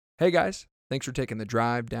Hey guys, thanks for taking the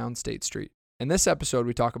drive down State Street. In this episode,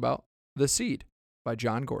 we talk about The Seed by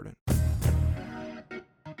Jon Gordon.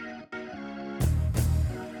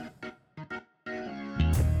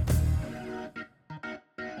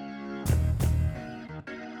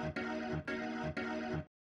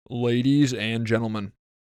 Ladies and gentlemen,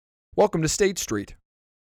 welcome to State Street.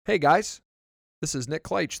 Hey guys, this is Nick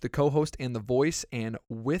Kleitch, the co-host and the voice, and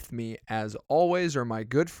with me, as always, are my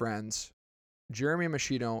good friends, Jeremy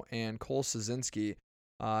Machino and Cole Szynski.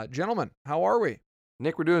 Gentlemen, how are we?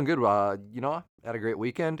 Nick, we're doing good. Had a great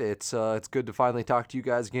weekend. It's good to finally talk to you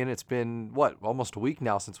guys again. It's been almost a week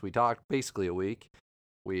now since we talked. Basically a week.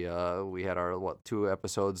 We had our 2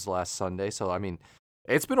 episodes last Sunday. So I mean,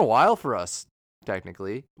 it's been a while for us.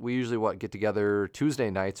 Technically, we usually get together Tuesday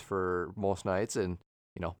nights for most nights, and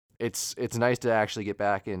it's nice to actually get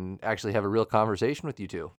back and actually have a real conversation with you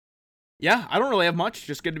two. Yeah, I don't really have much.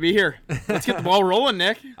 Just good to be here. Let's get the ball rolling,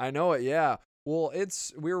 Nick. I know it, yeah. Well,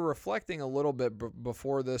 we were reflecting a little bit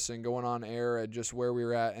before this and going on air at just where we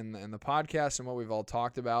were at in the podcast and what we've all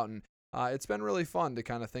talked about. And it's been really fun to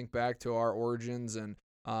kind of think back to our origins. And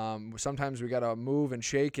sometimes we got to move and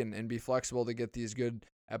shake and be flexible to get these good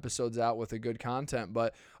episodes out with a good content.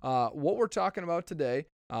 But what we're talking about today,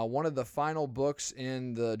 one of the final books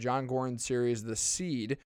in the Jon Gordon series, The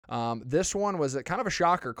Seed. This one was kind of a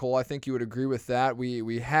shocker, Cole. I think you would agree with that.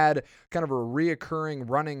 We had kind of a reoccurring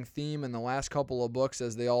running theme in the last couple of books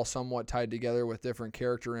as they all somewhat tied together with different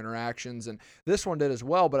character interactions, and this one did as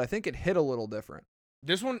well, but I think it hit a little different.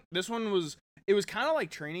 This one was kind of like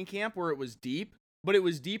Training Camp, where it was deep, but it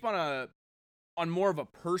was deep on more of a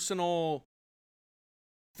personal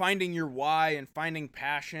finding your why and finding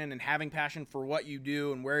passion and having passion for what you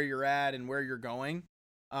do and where you're at and where you're going.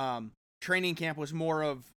 Training Camp was more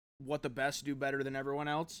of what the best do better than everyone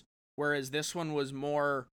else, whereas this one was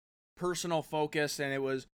more personal focused,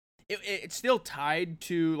 and it's still tied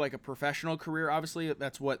to like a professional career. Obviously,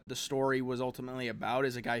 that's what the story was ultimately about,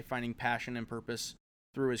 is a guy finding passion and purpose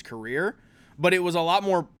through his career, but it was a lot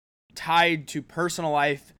more tied to personal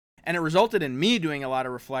life, and it resulted in me doing a lot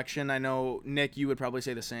of reflection. I know, Nick, you would probably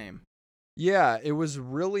say the same. Yeah, it was a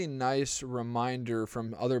really nice reminder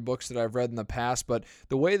from other books that I've read in the past, but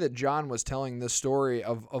the way that Jon was telling this story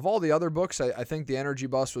of all the other books, I think The Energy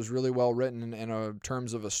Bus was really well written in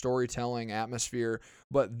terms of a storytelling atmosphere,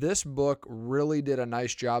 but this book really did a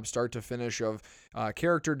nice job start to finish of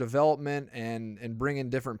character development and bringing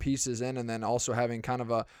different pieces in, and then also having kind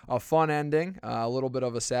of a fun ending, a little bit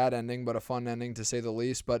of a sad ending, but a fun ending to say the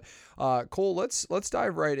least. But Cole, let's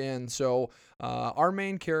dive right in. So our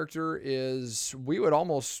main character is, we would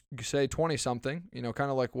almost say 20-something,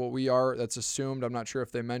 kind of like what we are. That's assumed. I'm not sure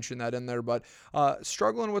if they mentioned that in there, but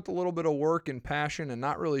struggling with a little bit of work and passion and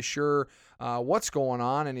not really sure what's going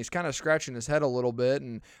on, and he's kind of scratching his head a little bit,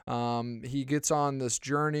 and he gets on this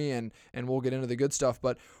journey, and we'll get into the good stuff.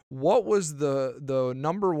 But what was the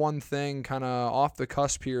number one thing kind of off the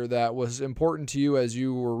cusp here that was important to you as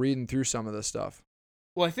you were reading through some of this stuff?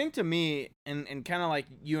 Well, I think to me, and kind of like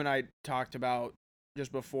you and I talked about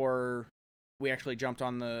just before we actually jumped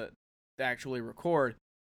on the actually record,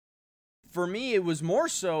 for me, it was more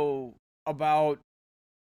so about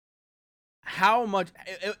how much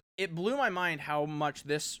it blew my mind how much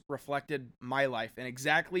this reflected my life and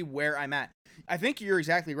exactly where I'm at. I think you're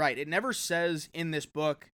exactly right. It never says in this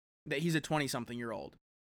book that he's a 20-something-year-old.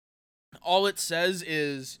 All it says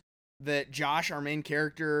is that Josh, our main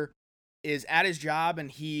character, is at his job,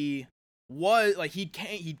 and he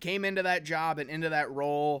came into that job and into that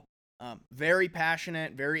role very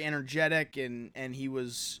passionate, very energetic, and he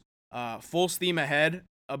was full steam ahead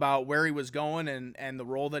about where he was going and the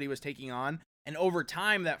role that he was taking on. And over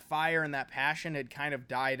time, that fire and that passion had kind of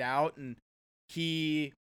died out, and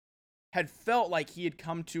he had felt like he had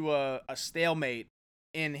come to a stalemate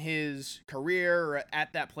in his career or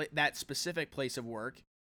at that specific place of work.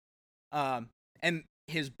 And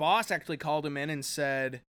his boss actually called him in and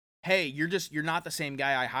said, "Hey, you're not the same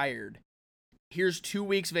guy I hired. Here's 2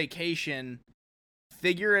 weeks vacation.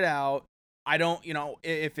 Figure it out. I don't,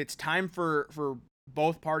 if it's time for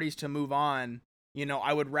both parties to move on,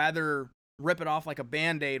 I would rather rip it off like a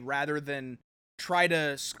Band-Aid rather than try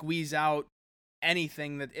to squeeze out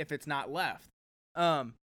anything that if it's not left."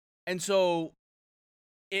 And so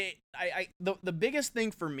the biggest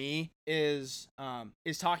thing for me is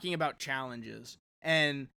talking about challenges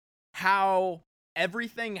and how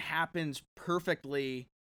everything happens perfectly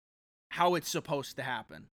how it's supposed to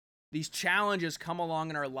happen. These challenges come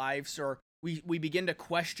along in our lives, or we begin to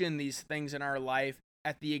question these things in our life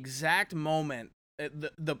at the exact moment,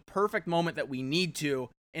 the perfect moment that we need to,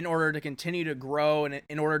 in order to continue to grow and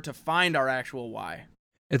in order to find our actual why.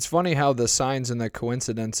 It's funny how the signs and the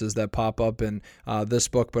coincidences that pop up in this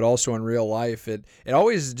book, but also in real life, it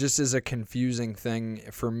always just is a confusing thing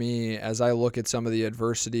for me as I look at some of the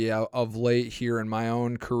adversity of late here in my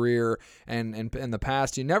own career and in the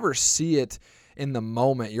past. You never see it in the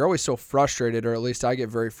moment. You're always so frustrated, or at least I get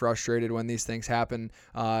very frustrated when these things happen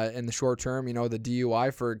in the short term. You know, the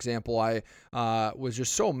DUI, for example, I was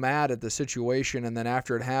just so mad at the situation. And then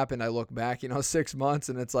after it happened, I look back, 6 months,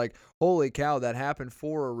 and it's like, holy cow, that happened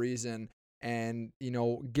for a reason. And,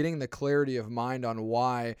 getting the clarity of mind on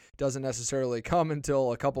why doesn't necessarily come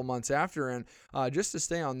until a couple months after. And just to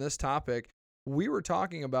stay on this topic, we were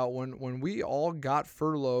talking about when we all got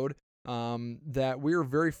furloughed, that we were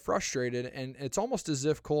very frustrated, and it's almost as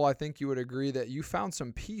if, Cole, I think you would agree that you found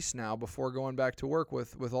some peace now before going back to work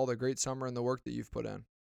with all the great summer and the work that you've put in.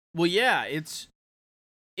 Well, yeah,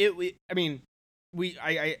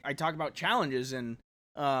 I talk about challenges and,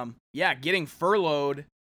 getting furloughed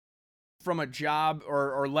from a job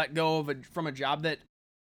or let go from a job that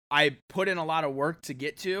I put in a lot of work to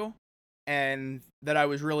get to and that I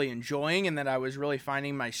was really enjoying and that I was really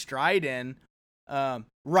finding my stride in,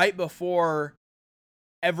 right before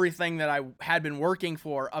everything that I had been working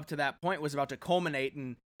for up to that point was about to culminate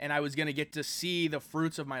and I was going to get to see the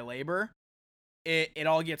fruits of my labor. It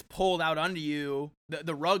all gets pulled out under you.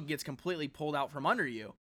 The rug gets completely pulled out from under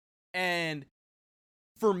you. And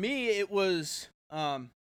for me, it was,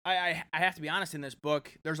 I have to be honest, in this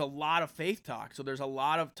book, there's a lot of faith talk. So there's a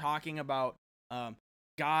lot of talking about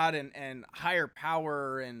God and higher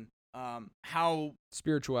power and how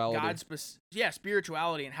spirituality.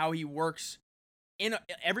 Spirituality and how he works in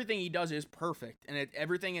everything he does is perfect, and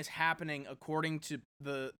everything is happening according to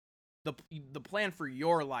the plan for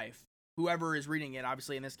your life. Whoever is reading it,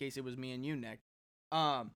 obviously in this case it was me and you, Nick.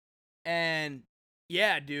 And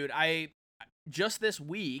yeah, dude, I just this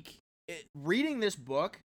week reading this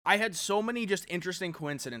book, I had so many just interesting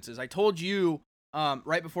coincidences. I told you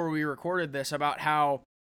right before we recorded this about how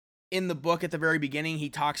in the book at the very beginning, he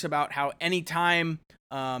talks about how anytime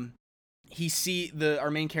our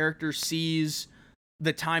main character sees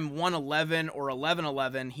the time 1:11 or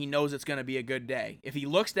 11:11, he knows it's going to be a good day. If he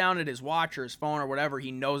looks down at his watch or his phone or whatever,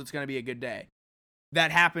 he knows it's going to be a good day. That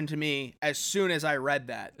happened to me as soon as I read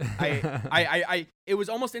that. It was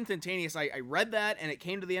almost instantaneous. I read that and it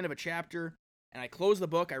came to the end of a chapter and I closed the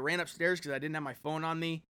book. I ran upstairs because I didn't have my phone on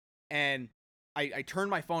me, and I turned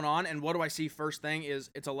my phone on, and what do I see first thing is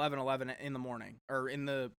it's 11:11 in the morning, or in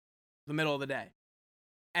the middle of the day.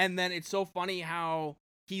 And then it's so funny how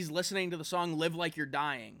he's listening to the song Live Like You're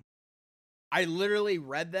Dying. I literally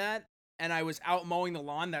read that, and I was out mowing the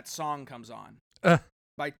lawn, that song comes on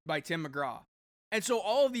by Tim McGraw. And so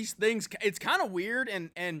all of these things, it's kind of weird,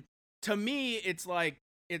 and to me, it's like,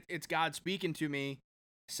 it's God speaking to me,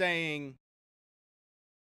 saying,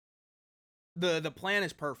 the plan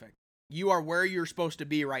is perfect. You are where you're supposed to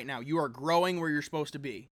be right now. You are growing where you're supposed to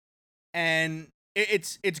be. And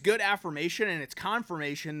it's good affirmation, and it's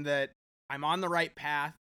confirmation that I'm on the right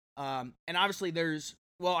path. And obviously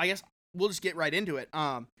I guess we'll just get right into it.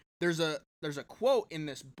 There's a quote in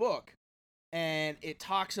this book, and it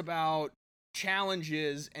talks about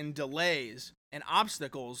challenges and delays, and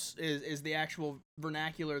obstacles is the actual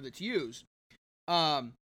vernacular that's used.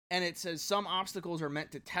 And it says some obstacles are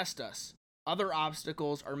meant to test us. Other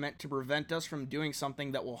obstacles are meant to prevent us from doing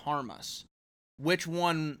something that will harm us. Which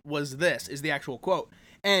one was this? Is the actual quote.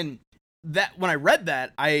 And that when I read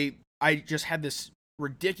that, I just had this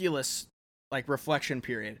ridiculous reflection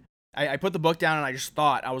period. I put the book down and I just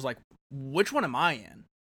thought, I was like, which one am I in?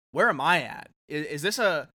 Where am I at? Is this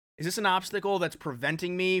an obstacle that's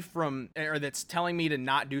preventing me from, or that's telling me to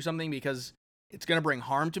not do something because it's going to bring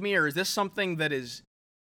harm to me? Or is this something that is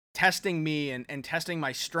testing me and testing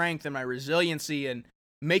my strength and my resiliency and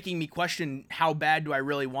making me question how bad do I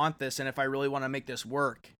really want this and if I really want to make this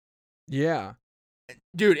work? Yeah.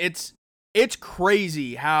 Dude, it's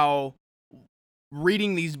crazy how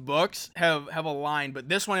reading these books have aligned, but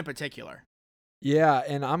this one in particular. Yeah,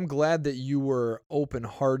 and I'm glad that you were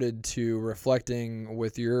open-hearted to reflecting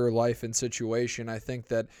with your life and situation. I think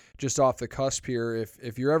that just off the cusp here,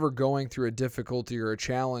 if you're ever going through a difficulty or a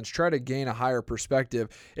challenge, try to gain a higher perspective.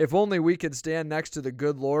 If only we could stand next to the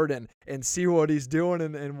good Lord and see what he's doing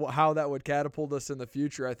and how that would catapult us in the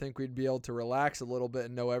future, I think we'd be able to relax a little bit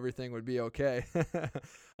and know everything would be okay.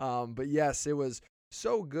 But yes, it was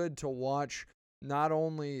so good to watch not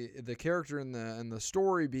only the character in the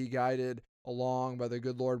story be guided along by the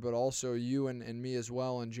good Lord, but also you and me as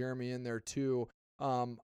well, and Jeremy in there too.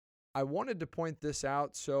 I wanted to point this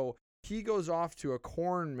out. So he goes off to a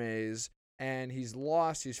corn maze and he's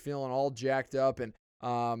lost. He's feeling all jacked up, and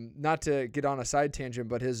not to get on a side tangent,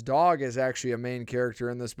 but his dog is actually a main character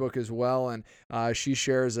in this book as well, and she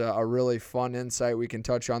shares a really fun insight. We can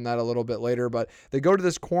touch on that a little bit later, but they go to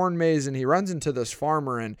this corn maze, and he runs into this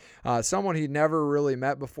farmer, and someone he'd never really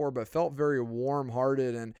met before, but felt very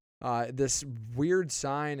warm-hearted, and this weird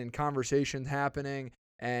sign and conversation happening,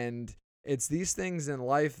 and it's these things in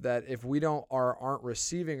life that if we aren't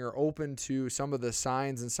receiving or open to some of the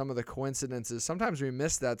signs and some of the coincidences, sometimes we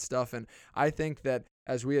miss that stuff. And I think that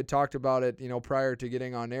as we had talked about it, prior to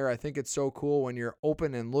getting on air, I think it's so cool when you're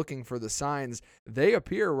open and looking for the signs. They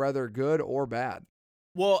appear whether good or bad.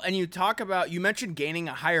 Well, and you mentioned gaining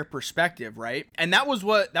a higher perspective, right? And that was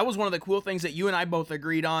one of the cool things that you and I both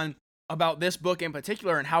agreed on about this book in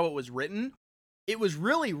particular and how it was written. It was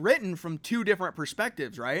really written from two different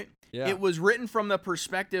perspectives, right? Yeah. It was written from the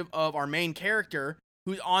perspective of our main character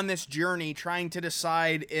who's on this journey trying to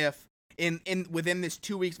decide if within this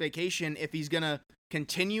 2 weeks vacation, if he's going to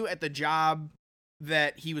continue at the job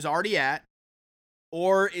that he was already at,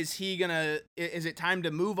 or is it time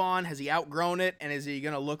to move on? Has he outgrown it? And is he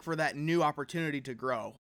going to look for that new opportunity to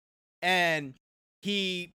grow? And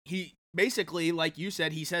he basically, like you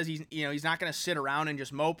said, he says he's not going to sit around and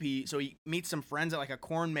just mope. So he meets some friends at like a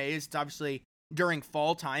corn maze. It's obviously during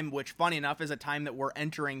fall time, which funny enough is a time that we're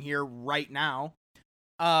entering here right now.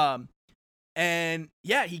 And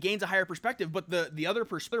yeah, he gains a higher perspective, but the other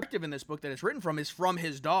perspective in this book that it's written from is from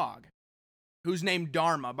his dog, who's named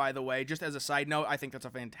Dharma, by the way. Just as a side note, I think that's a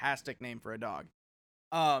fantastic name for a dog.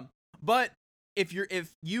 But if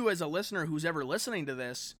you as a listener who's ever listening to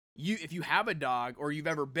this, if you have a dog or you've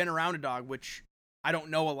ever been around a dog, which I don't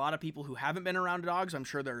know a lot of people who haven't been around dogs, I'm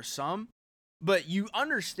sure there are some, but you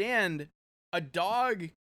understand a dog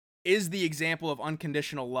is the example of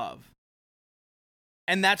unconditional love.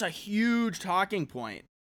 And that's a huge talking point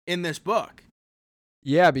in this book.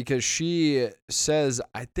 Yeah, because she says,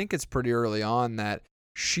 I think it's pretty early on, that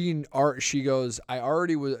she goes, I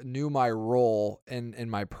already knew my role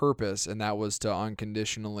and my purpose, and that was to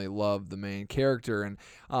unconditionally love the main character. And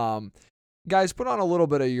guys, put on a little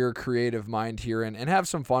bit of your creative mind here and have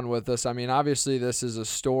some fun with this. I mean, obviously this is a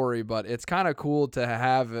story, but it's kind of cool to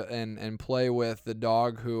have and play with the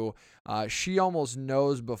dog who she almost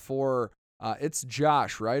knows before. It's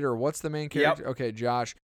Josh, right? Or what's the main character? Yep. Okay,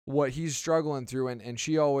 Josh. What he's struggling through, and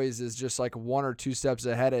she always is just like 1 or 2 steps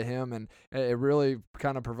ahead of him, and it really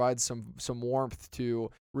kind of provides some warmth to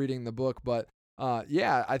reading the book. But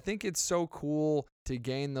yeah, I think it's so cool to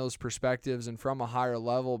gain those perspectives and from a higher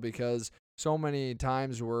level, because so many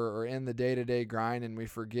times we're in the day-to-day grind and we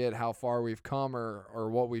forget how far we've come or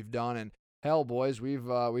what we've done. And hell, boys, we've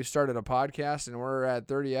started a podcast and we're at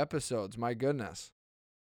 30 episodes. My goodness.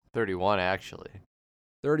 31 actually.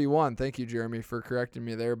 31. Thank you, Jeremy, for correcting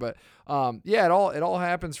me there. But yeah, it all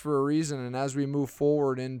happens for a reason. And as we move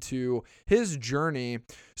forward into his journey,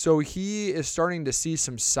 so he is starting to see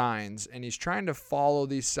some signs, and he's trying to follow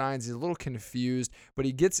these signs. He's a little confused, but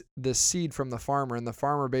he gets the seed from the farmer, and the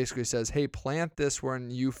farmer basically says, hey, plant this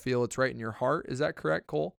when you feel it's right in your heart. Is that correct,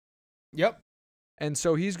 Cole? Yep. And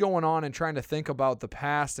so he's going on and trying to think about the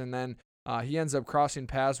past, and then he ends up crossing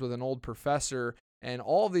paths with an old professor. And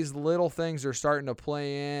all of these little things are starting to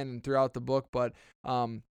play in throughout the book. But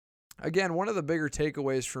again, one of the bigger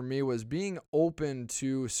takeaways for me was being open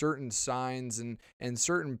to certain signs and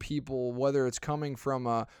certain people, whether it's coming from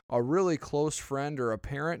a really close friend or a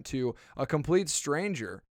parent to a complete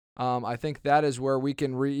stranger. I think that is where we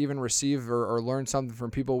can even receive or learn something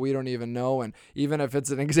from people we don't even know. And even if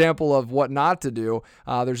it's an example of what not to do,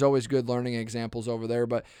 there's always good learning examples over there.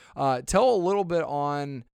 But tell a little bit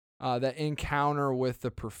on that encounter with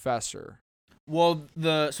the professor. Well,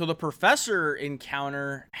 the professor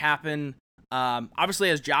encounter happened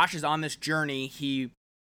obviously as Josh is on this journey. He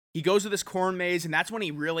goes to this corn maze, and that's when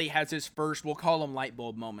he really has his first, we'll call them light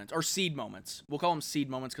bulb moments or seed moments. We'll call them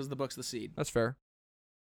seed moments because the book's the seed. That's fair.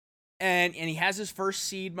 And he has his first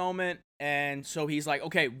seed moment, and so he's like,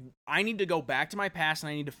 okay, I need to go back to my past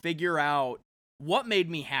and I need to figure out what made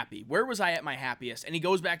me happy. Where was I at my happiest? And he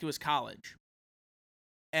goes back to his college.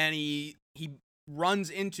 And he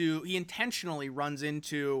intentionally runs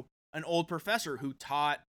into an old professor who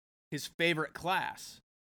taught his favorite class.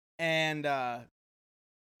 And the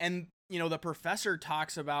professor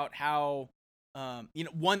talks about how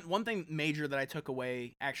one thing major that I took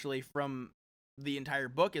away actually from the entire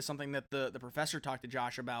book is something that the professor talked to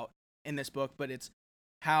Josh about in this book, but it's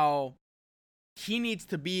how he needs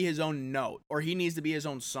to be his own note, or he needs to be his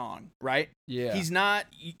own song, right? Yeah.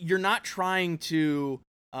 You're not trying to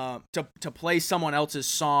play someone else's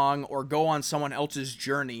song or go on someone else's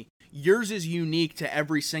journey. Yours is unique to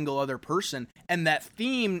every single other person, and that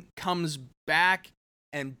theme comes back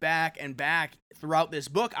and back throughout this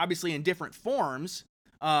book, obviously in different forms.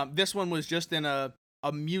 This one was just in a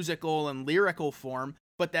musical and lyrical form,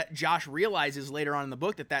 but that Josh realizes later on in the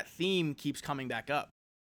book that theme keeps coming back up.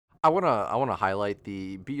 I wanna highlight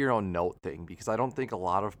the be your own note thing, because I don't think a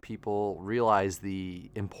lot of people realize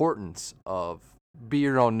the importance of be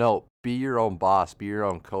your own note, be your own boss, be your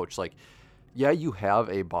own coach. Like, yeah, you have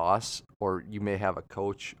a boss, or you may have a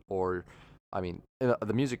coach, or I mean, in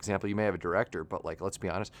the music example, you may have a director, but like, let's be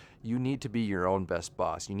honest, you need to be your own best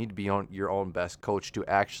boss. You need to be your own best coach to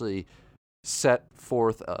actually set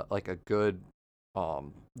forth like a good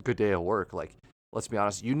day of work. Like, let's be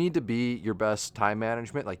honest, you need to be your best time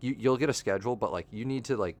management. Like, you'll get a schedule, but like, you need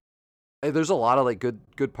to like, there's a lot of like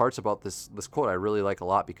good parts about this quote I really like a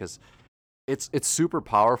lot, because it's super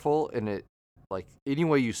powerful, and it, like, any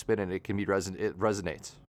way you spin it, it can be it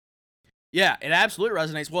resonates. Yeah, it absolutely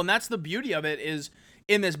resonates. Well, and that's the beauty of it, is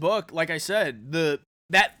in this book, like I said,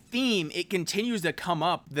 that theme, it continues to come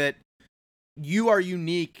up, that you are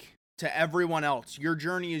unique to everyone else. Your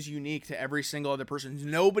journey is unique to every single other person.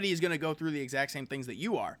 Nobody is going to go through the exact same things that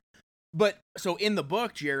you are. But so in the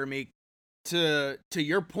book, Jeremy, to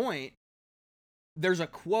your point, there's a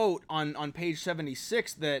quote on page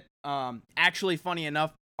 76 that actually, funny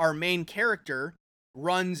enough, our main character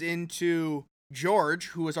runs into George,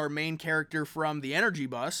 who is our main character from the Energy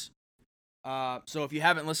Bus. So if you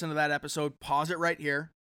haven't listened to that episode, pause it right here.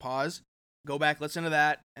 Pause, go back, listen to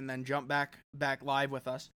that, and then jump back live with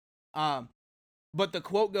us. But the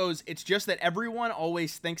quote goes, "It's just that everyone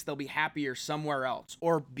always thinks they'll be happier somewhere else,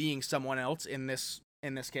 or being someone else in this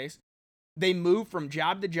case. They move from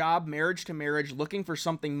job to job, marriage to marriage, looking for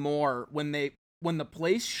something more when the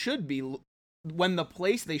place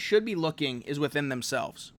they should be looking is within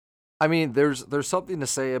themselves." I mean, there's something to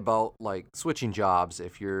say about like switching jobs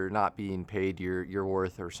if you're not being paid your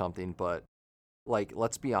worth or something, but like,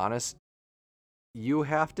 let's be honest, you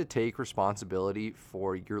have to take responsibility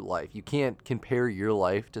for your life. You can't compare your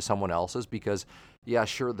life to someone else's, because yeah,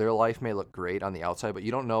 sure, their life may look great on the outside, but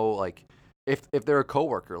you don't know, like, if they're a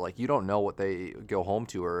coworker, like, you don't know what they go home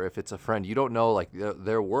to, or if it's a friend, you don't know like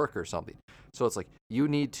their work or something. So it's like, you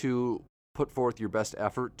need to put forth your best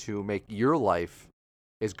effort to make your life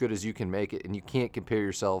as good as you can make it, and you can't compare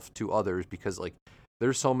yourself to others, because like,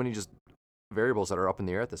 there's so many just variables that are up in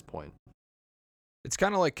the air at this point. It's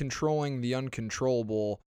kind of like controlling the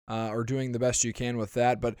uncontrollable, or doing the best you can with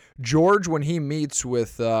that. But George, when he meets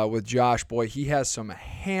with Josh, boy, he has some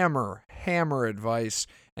hammer advice,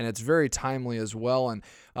 and it's very timely as well. And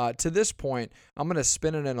to this point, I'm going to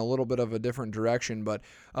spin it in a little bit of a different direction, but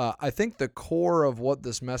I think the core of what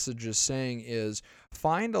this message is saying is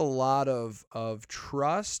find a lot of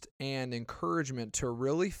trust and encouragement to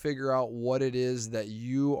really figure out what it is that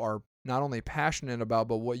you are not only passionate about,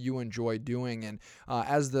 but what you enjoy doing. And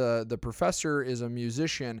as the professor is a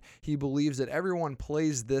musician, he believes that everyone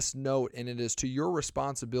plays this note, and it is to your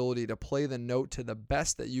responsibility to play the note to the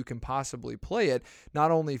best that you can possibly play it, not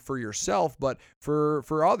only for yourself, but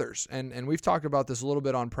for others. And we've talked about this a little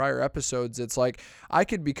bit on prior episodes. It's like, I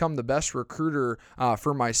could become the best recruiter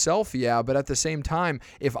for myself, yeah, but at the same time,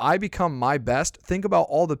 if I become my best, think about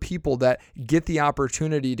all the people that get the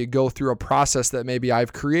opportunity to go through a process that maybe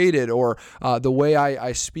I've created, or the way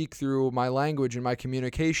I speak through my language and my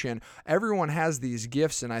communication. Everyone has these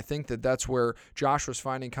gifts, and I think that that's where Josh was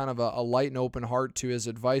finding kind of a light and open heart to his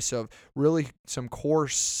advice of really some core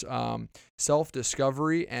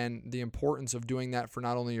self-discovery, and the importance of doing that for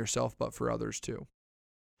not only yourself, but for others too.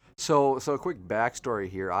 So a quick backstory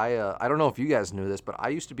here. I don't know if you guys knew this, but I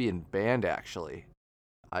used to be in band, actually.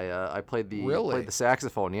 I played the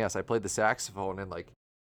saxophone. Yes, I played the saxophone, and like,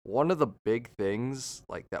 one of the big things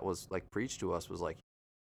like that was like preached to us was like,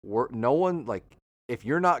 no one, like, if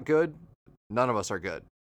you're not good, none of us are good.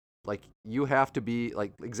 Like, you have to be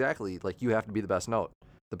like, exactly, like, you have to be the best note,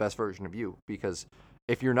 the best version of you, because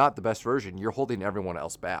if you're not the best version, you're holding everyone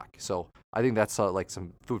else back. So I think that's like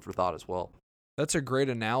some food for thought as well. That's a great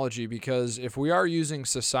analogy, because if we are using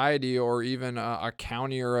society, or even a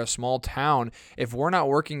county or a small town, if we're not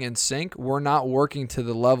working in sync, we're not working to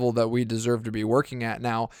the level that we deserve to be working at.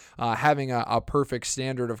 Now, having a perfect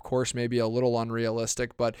standard, of course, may be a little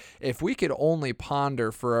unrealistic, but if we could only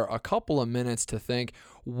ponder for a couple of minutes to think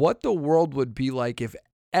what the world would be like if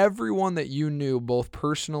everyone that you knew, both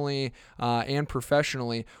personally and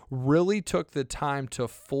professionally, really took the time to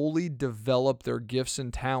fully develop their gifts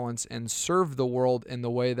and talents and serve the world in the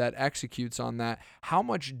way that executes on that, how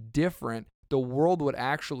much different the world would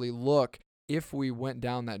actually look if we went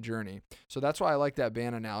down that journey. So that's why I like that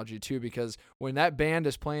band analogy too, because when that band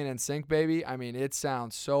is playing in sync, baby, I mean, it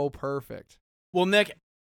sounds so perfect. Well, Nick,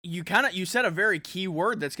 you said a very key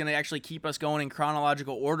word that's going to actually keep us going in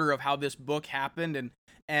chronological order of how this book happened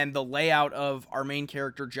and the layout of our main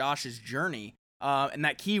character Josh's journey. And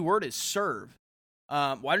that key word is serve.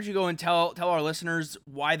 Why don't you go and tell our listeners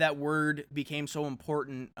why that word became so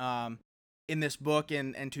important in this book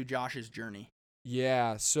and to Josh's journey?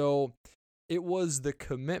 Yeah, so it was the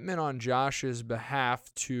commitment on Josh's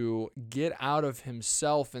behalf to get out of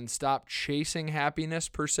himself and stop chasing happiness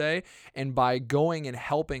per se, and by going and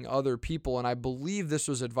helping other people. And I believe this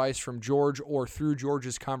was advice from George, or through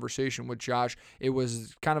George's conversation with Josh. It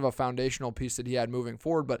was kind of a foundational piece that he had moving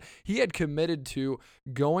forward, but he had committed to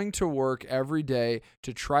going to work every day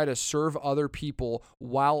to try to serve other people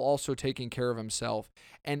while also taking care of himself.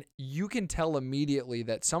 And you can tell immediately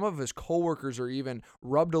that some of his coworkers are even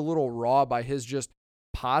rubbed a little raw by his just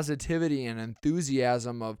positivity and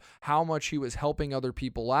enthusiasm of how much he was helping other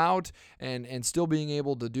people out and still being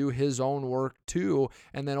able to do his own work too.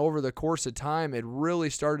 And then over the course of time, it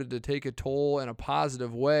really started to take a toll in a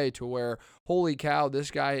positive way to where, holy cow,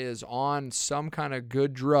 this guy is on some kind of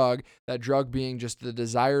good drug, that drug being just the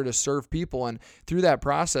desire to serve people. And through that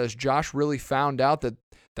process, Josh really found out that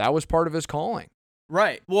that was part of his calling.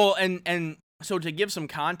 Right. Well, and so to give some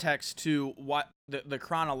context to what the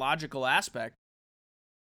chronological aspect,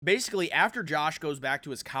 basically after Josh goes back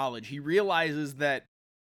to his college, he realizes that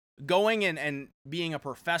going and being a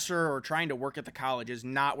professor or trying to work at the college is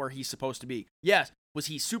not where he's supposed to be. Yes. Was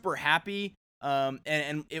he super happy?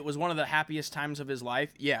 And it was one of the happiest times of his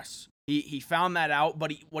life? Yes. He found that out,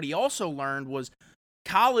 but what he also learned was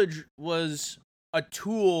college was a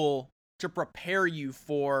tool to prepare you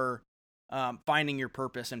for finding your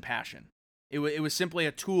purpose and passion. It was simply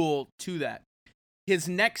a tool to that. His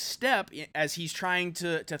next step, as he's trying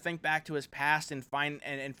to think back to his past and find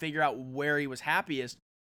and figure out where he was happiest,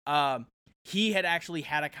 he had actually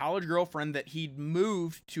had a college girlfriend that he'd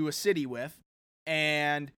moved to a city with,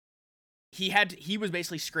 and he was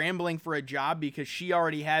basically scrambling for a job because she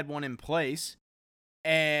already had one in place,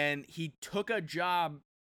 and he took a job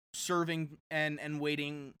serving and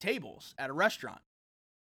waiting tables at a restaurant.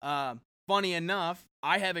 Funny enough,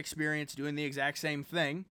 I have experience doing the exact same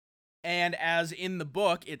thing. And as in the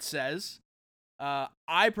book, it says,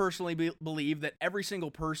 I personally believe that every single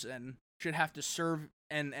person should have to serve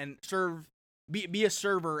be a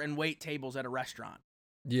server and wait tables at a restaurant.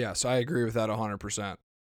 Yes, I agree with that 100%.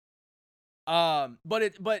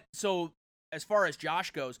 But so as far as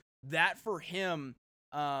Josh goes, that for him,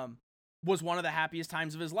 was one of the happiest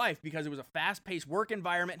times of his life because it was a fast-paced work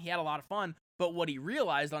environment. He had a lot of fun. But what he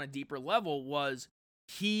realized on a deeper level was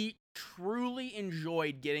he truly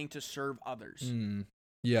enjoyed getting to serve others.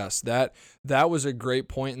 Yes, that was a great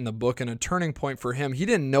point in the book and a turning point for him. He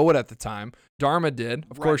didn't know it at the time. Dharma did.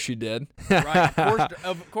 Of course she did. Right.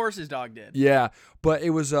 Of course his dog did. Yeah, but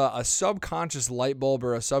it was a subconscious light bulb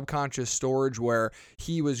or a subconscious storage where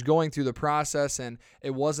he was going through the process, and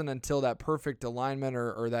it wasn't until that perfect alignment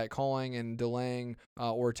or that calling and delaying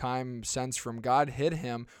or time sense from God hit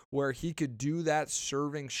him where he could do that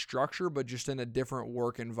serving structure, but just in a different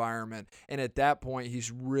work environment. And at that point,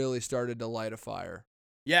 he's really started to light a fire.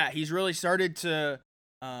 Yeah, he's really started to,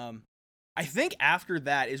 I think after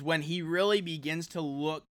that is when he really begins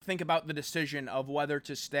to think about the decision of whether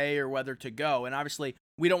to stay or whether to go. And obviously,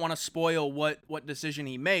 we don't want to spoil what decision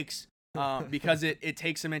he makes because it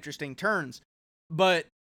takes some interesting turns. But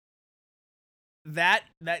that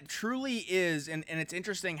truly is, and it's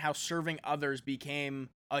interesting how serving others became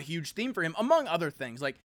a huge theme for him, among other things.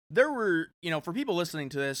 Like, there were, for people listening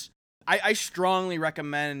to this, I strongly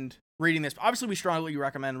recommend reading this. Obviously, we strongly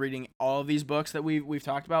recommend reading all of these books that we've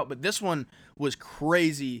talked about, but this one was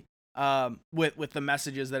crazy with the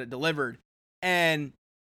messages that it delivered. And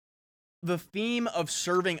the theme of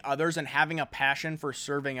serving others and having a passion for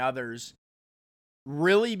serving others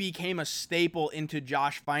really became a staple into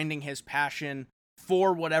Josh finding his passion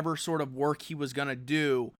for whatever sort of work he was going to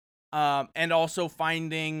do, and also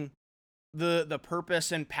finding the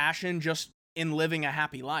purpose and passion just in living a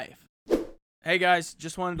happy life. Hey guys,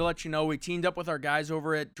 just wanted to let you know we teamed up with our guys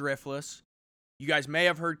over at Driftless. You guys may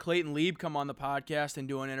have heard Clayton Lieb come on the podcast and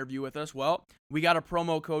do an interview with us. Well, we got a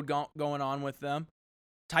promo code going on with them.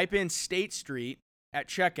 Type in State Street at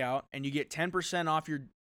checkout and you get 10% off your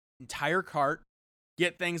entire cart.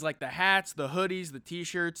 Get things like the hats, the hoodies, the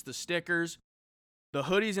t-shirts, the stickers. The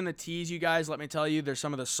hoodies and the tees, you guys, let me tell you, they're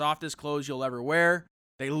some of the softest clothes you'll ever wear.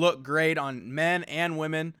 They look great on men and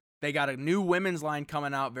women. They got a new women's line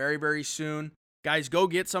coming out very, very soon. Guys, go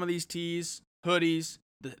get some of these tees, hoodies.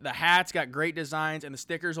 The hats got great designs, and the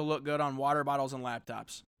stickers will look good on water bottles and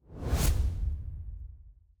laptops.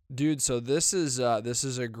 Dude, so this is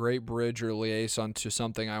a great bridge or liaison to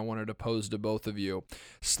something I wanted to pose to both of you.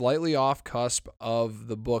 Slightly off cusp of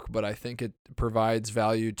the book, but I think it provides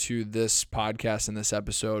value to this podcast and this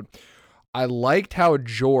episode. I liked how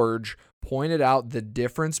George pointed out the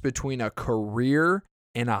difference between a career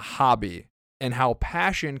and a hobby, and how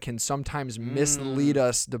passion can sometimes mislead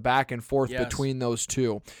us the back and forth between those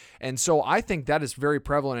two. And so I think that is very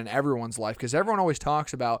prevalent in everyone's life, because everyone always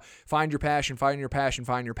talks about find your passion, find your passion,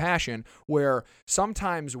 find your passion, where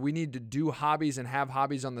sometimes we need to do hobbies and have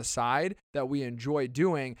hobbies on the side that we enjoy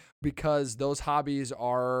doing, because those hobbies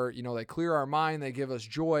are, they clear our mind, they give us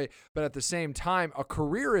joy. But at the same time, a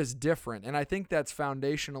career is different. And I think that's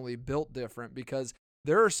foundationally built different, because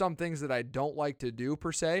there are some things that I don't like to do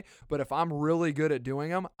per se, but if I'm really good at doing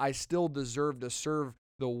them, I still deserve to serve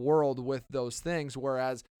the world with those things.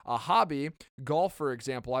 Whereas a hobby, golf, for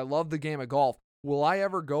example, I love the game of golf. Will I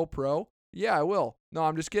ever go pro? Yeah, I will. No,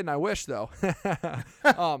 I'm just kidding. I wish, though.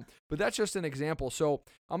 But that's just an example. So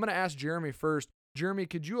I'm going to ask Jeremy first. Jeremy,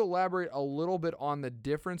 could you elaborate a little bit on the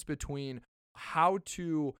difference between how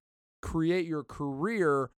to create your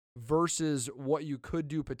career versus what you could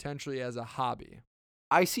do potentially as a hobby?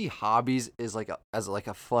 I see hobbies as like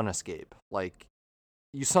a fun escape, like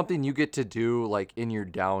something you get to do like in your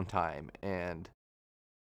downtime, and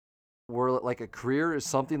where like a career is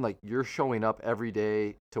something like you're showing up every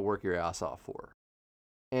day to work your ass off for.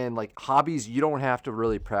 And like hobbies, you don't have to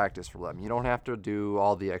really practice for them. You don't have to do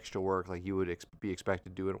all the extra work like you would be expected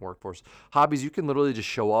to do in a workforce. Hobbies, you can literally just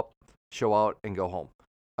show up, show out, and go home.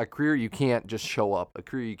 A career, you can't just show up. A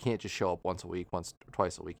career, you can't just show up once a week,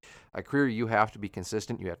 twice a week. A career, you have to be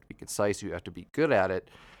consistent. You have to be concise. You have to be good at it.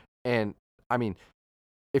 And I mean,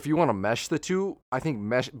 if you want to mesh the two, I think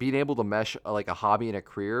being able to mesh like a hobby and a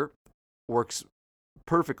career works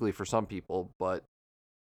perfectly for some people. But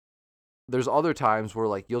there's other times where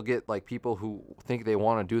like you'll get like people who think they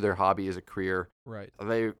want to do their hobby as a career. Right.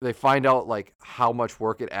 They find out like how much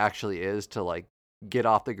work it actually is to like get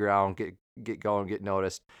off the ground, get going, get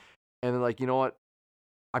noticed. And then like, you know what?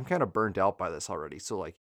 I'm kind of burnt out by this already. So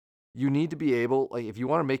like you need to be able, like if you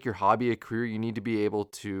want to make your hobby a career, you need to be able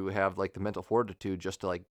to have like the mental fortitude just to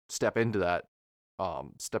like step into that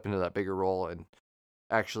bigger role and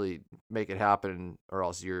actually make it happen, or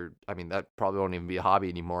else that probably won't even be a hobby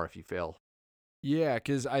anymore if you fail. Yeah,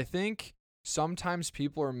 because I think sometimes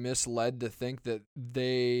people are misled to think that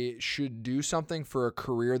they should do something for a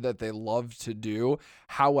career that they love to do.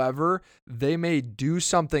 However, they may do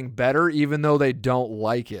something better even though they don't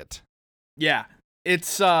like it. Yeah. It's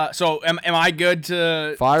so am I good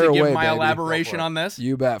to Fire give away, my baby. elaboration on this?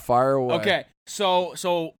 You bet. Fire away. Okay.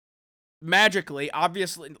 So magically,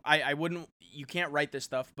 obviously, I wouldn't, you can't write this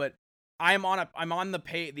stuff, but I'm on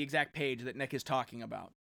the exact page that Nick is talking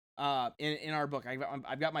about. In our book,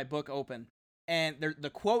 I've got my book open, and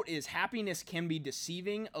the quote is, "Happiness can be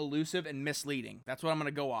deceiving, elusive, and misleading." That's what I'm going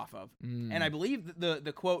to go off of. And I believe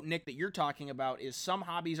the quote, Nick, that you're talking about is, "Some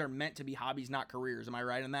hobbies are meant to be hobbies, not careers." Am I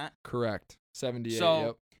right in that? Correct. 78. So,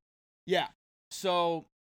 yep. Yeah. So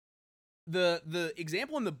the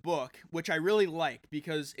example in the book, which I really like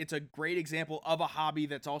because it's a great example of a hobby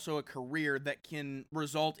that's also a career that can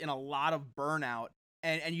result in a lot of burnout,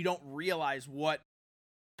 and you don't realize what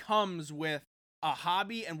comes with a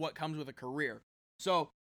hobby and what comes with a career. So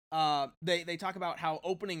they talk about how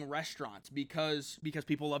opening restaurants because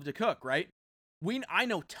people love to cook, right? I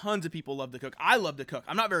know tons of people love to cook. I love to cook.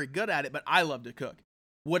 I'm not very good at it, but I love to cook.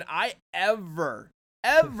 Would I ever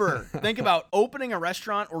think about opening a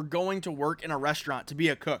restaurant or going to work in a restaurant to be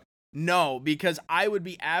a cook? No, because I would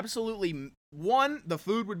be absolutely, one, the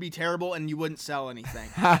food would be terrible and you wouldn't sell anything.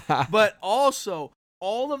 But also,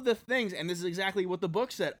 all of the things, and this is exactly what the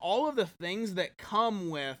book said, all of the things that come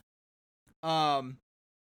with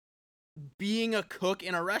being a cook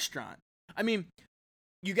in a restaurant. I mean,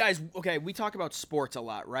 you guys, okay, we talk about sports a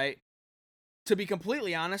lot, right? To be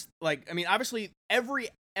completely honest, like, I mean, obviously, every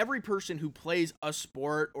person who plays a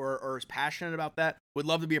sport or is passionate about that would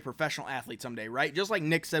love to be a professional athlete someday, right? Just like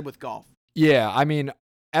Nick said with golf. Yeah, I mean,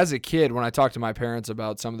 as a kid, when I talked to my parents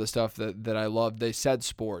about some of the stuff that I loved, they said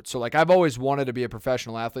sports. So, like, I've always wanted to be a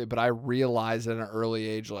professional athlete, but I realized at an early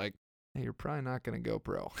age, like, hey, you're probably not going to go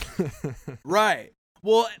pro. Right.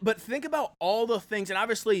 Well, but think about all the things, and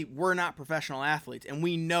obviously we're not professional athletes, and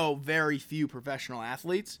we know very few professional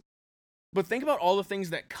athletes, but think about all the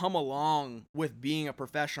things that come along with being a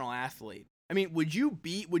professional athlete. I mean, would you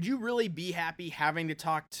really be happy having to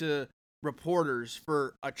talk to reporters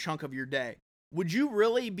for a chunk of your day? Would you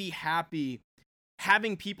really be happy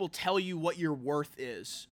having people tell you what your worth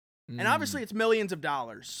is? And obviously it's millions of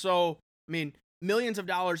dollars. So, I mean, millions of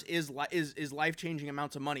dollars is life-changing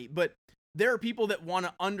amounts of money, but there are people that want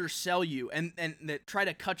to undersell you and that try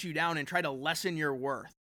to cut you down and try to lessen your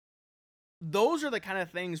worth. Those are the kind of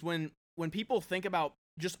things when people think about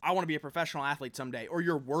just, I want to be a professional athlete someday, or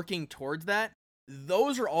you're working towards that,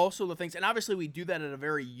 those are also the things. And obviously we do that at a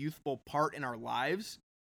very youthful part in our lives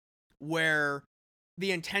where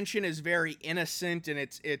the intention is very innocent and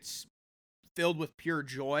it's filled with pure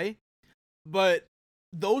joy. But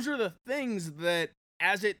those are the things that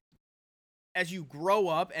as you grow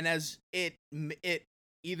up and as it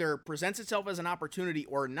either presents itself as an opportunity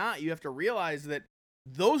or not, you have to realize that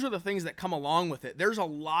those are the things that come along with it. There's a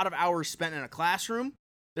lot of hours spent in a classroom.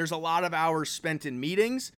 There's a lot of hours spent in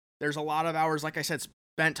meetings. There's a lot of hours, like I said,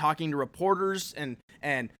 spent talking to reporters and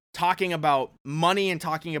talking about money and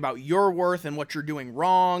talking about your worth and what you're doing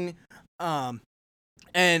wrong.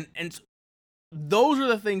 And those are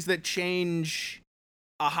the things that change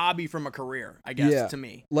a hobby from a career, I guess, to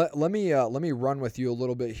me. Let me run with you a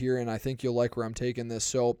little bit here, and I think you'll like where I'm taking this.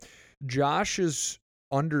 So Josh's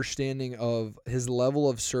understanding of his level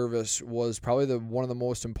of service was probably one of the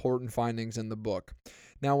most important findings in the book.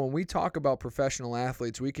 Now, when we talk about professional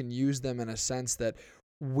athletes, we can use them in a sense that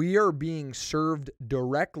we are being served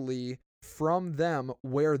directly from them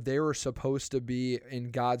where they were supposed to be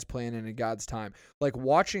in God's plan and in God's time. Like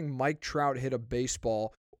watching Mike Trout hit a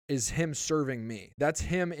baseball is him serving me. That's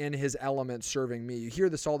him in his element serving me. You hear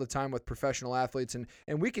this all the time with professional athletes, and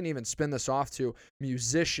we can even spin this off to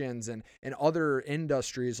musicians and other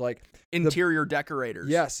industries like interior decorators.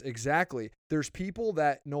 Yes, exactly. There's people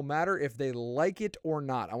that no matter if they like it or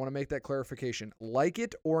not, I want to make that clarification, like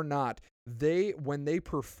it or not, when they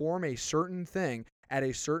perform a certain thing at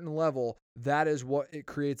a certain level, that is what it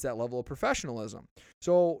creates that level of professionalism.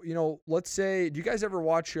 So, let's say, do you guys ever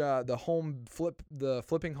watch the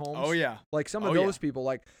flipping homes? Oh yeah. Like some of those people,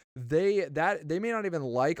 like they may not even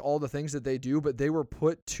like all the things that they do, but they were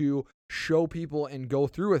put to show people and go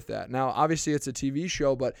through with that. Now, obviously it's a TV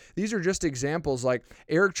show, but these are just examples. Like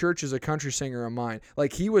Eric Church is a country singer of mine.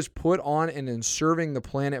 Like he was put on and in serving the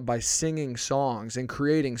planet by singing songs and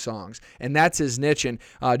creating songs. And that's his niche. And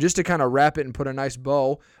just to kind of wrap it and put a nice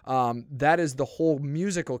bow, that is the whole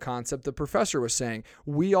musical concept the professor was saying.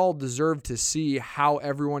 We all deserve to see how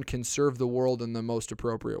everyone can serve the world in the most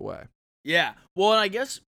appropriate way. Yeah. Well, and I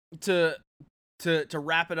guess to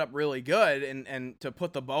wrap it up really good and to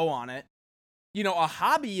put the bow on it, a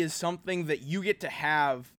hobby is something that you get to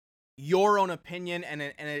have your own opinion and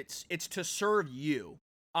it's to serve you.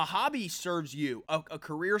 A hobby serves you. A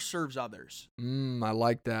career serves others. I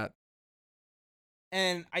like that.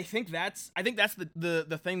 And I think that's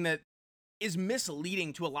the thing that is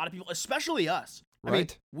misleading to a lot of people, especially us. Right. I mean,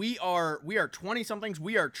 we are 20-somethings.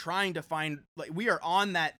 We are trying to find, we are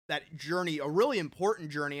on that journey, a really important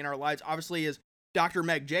journey in our lives. Obviously, as Dr.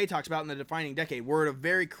 Meg J talks about in The Defining Decade, we're at a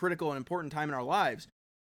very critical and important time in our lives.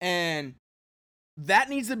 And that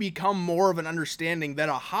needs to become more of an understanding that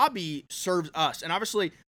a hobby serves us. And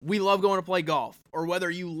obviously, we love going to play golf, or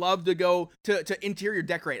whether you love to go to interior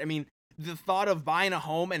decorate. I mean, the thought of buying a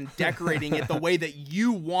home and decorating it the way that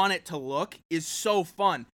you want it to look is so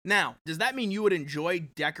fun. Now, does that mean you would enjoy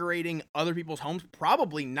decorating other people's homes?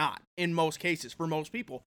 Probably not in most cases. For most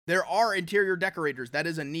people, there are interior decorators. That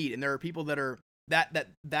is a need. And there are people that are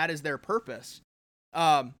that is their purpose.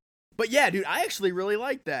 But yeah, dude, I actually really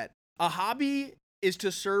like that. A hobby is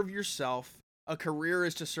to serve yourself. A career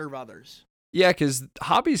is to serve others. Yeah, because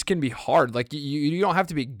hobbies can be hard. Like you don't have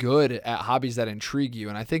to be good at hobbies that intrigue you,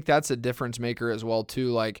 and I think that's a difference maker as well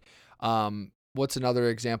too. Like, what's another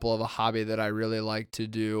example of a hobby that I really like to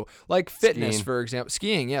do? Like fitness, Skiing. for example.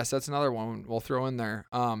 Skiing, yes, that's another one we'll throw in there.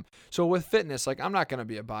 So with fitness, like I'm not going to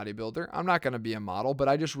be a bodybuilder. I'm not going to be a model, but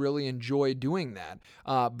I just really enjoy doing that.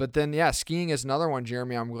 But then, yeah, skiing is another one,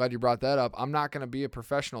 Jeremy. I'm glad you brought that up. I'm not going to be a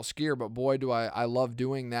professional skier, but boy, do I love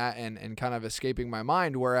doing that and kind of escaping my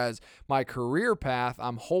mind. Whereas my career path,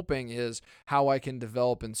 I'm hoping, is how I can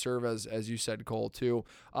develop and serve as you said, Cole, too.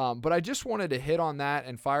 But I just wanted to hit on that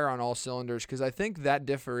and fire on all cylinders because I think that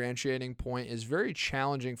differentiating point is very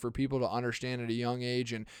challenging for people to understand at a young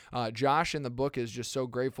age. And Josh in the book is just so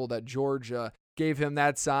grateful that George gave him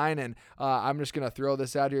that sign. And I'm just going to throw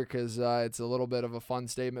this out here because it's a little bit of a fun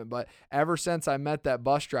statement. But ever since I met that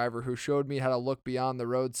bus driver who showed me how to look beyond the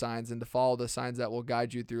road signs and to follow the signs that will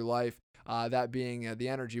guide you through life, that being the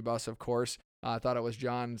energy bus, of course, I thought it was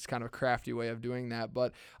John's kind of crafty way of doing that.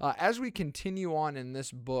 But as we continue on in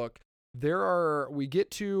this book, we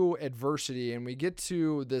get to adversity and we get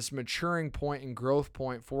to this maturing point and growth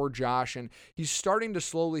point for Josh, and he's starting to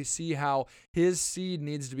slowly see how his seed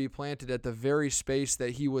needs to be planted at the very space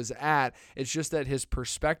that he was at. It's just that his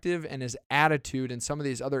perspective and his attitude and some of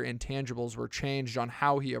these other intangibles were changed on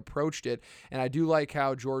how he approached it. And I do like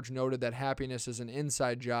how George noted that happiness is an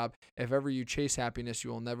inside job. If ever you chase happiness, you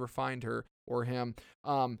will never find her or him.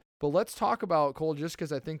 But let's talk about, Cole, just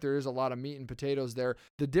because I think there is a lot of meat and potatoes there,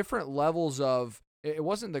 the different levels of, it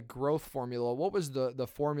wasn't the growth formula. What was the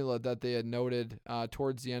formula that they had noted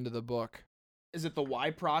towards the end of the book? Is it the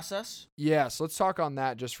why process? Yes, let's talk on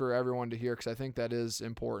that just for everyone to hear, because I think that is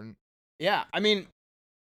important. Yeah, I mean,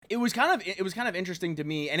 it was kind of interesting to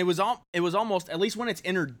me, and it was almost, at least when it's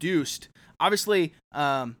introduced, obviously,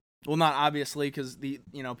 well, not obviously, because the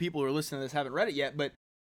people who are listening to this haven't read it yet, but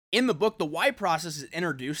in the book, the why process is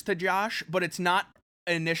introduced to Josh, but it's not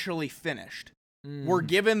initially finished. We're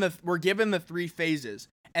given the 3 phases,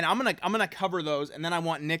 and I'm gonna cover those, and then I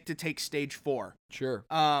want Nick to take stage 4. Sure.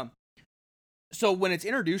 So when it's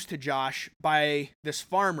introduced to Josh by this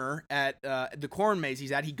farmer at the corn maze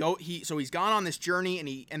he's at, he's gone on this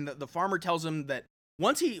journey, and the farmer tells him that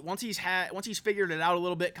once he's figured it out a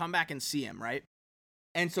little bit, come back and see him, right?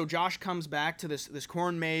 And so Josh comes back to this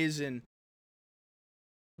corn maze, and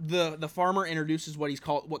the farmer introduces what he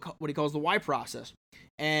calls the why process.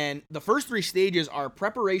 And the first 3 stages are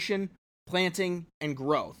preparation, planting, and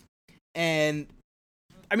growth. And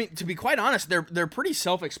I mean, to be quite honest, they're pretty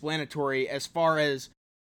self-explanatory as far as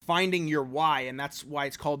finding your why, and that's why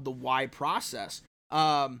it's called the why process.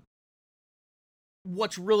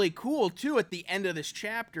 What's really cool too at the end of this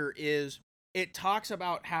chapter is it talks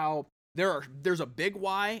about how there's a big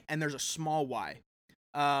why and there's a small why.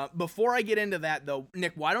 Before I get into that, though,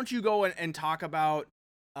 Nick, why don't you go and talk about,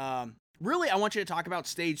 really, I want you to talk about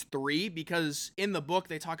stage 3, because in the book,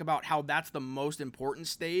 they talk about how that's the most important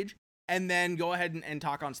stage, and then go ahead and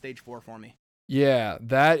talk on stage 4 for me. Yeah,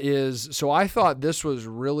 that is, so I thought this was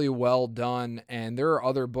really well done, and there are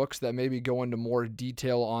other books that maybe go into more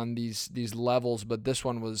detail on these levels, but this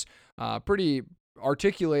one was pretty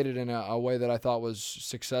articulated in a way that I thought was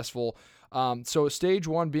successful. So stage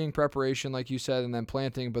 1 being preparation, like you said, and then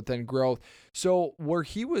planting, but then growth. So where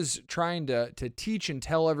he was trying to teach and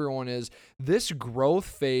tell everyone is this growth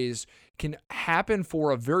phase can happen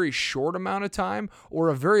for a very short amount of time or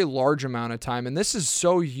a very large amount of time. And this is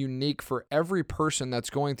so unique for every person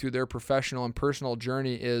that's going through their professional and personal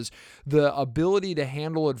journey, is the ability to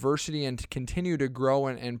handle adversity and to continue to grow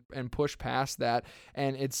and push past that.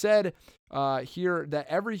 And it said here that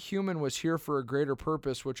every human was here for a greater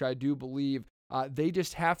purpose, which I do believe. They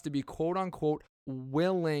just have to be, quote unquote,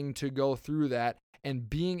 willing to go through that, and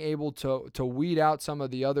being able to weed out some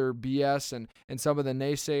of the other BS and some of the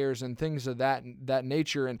naysayers and things of that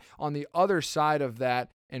nature. And on the other side of that,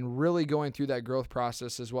 and really going through that growth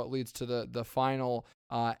process, is what leads to the final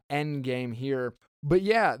end game here. But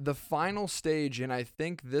yeah, the final stage, and I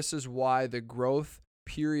think this is why the growth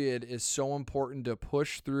period is so important to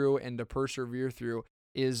push through and to persevere through,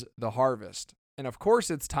 is the harvest. And of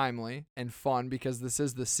course it's timely and fun because this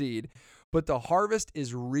is the seed, but the harvest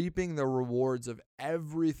is reaping the rewards of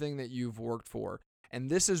everything that you've worked for. And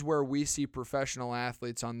this is where we see professional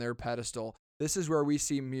athletes on their pedestal. This is where we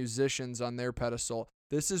see musicians on their pedestal.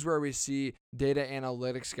 This is where we see data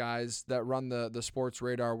analytics guys that run the sports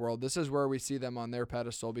radar world. This is where we see them on their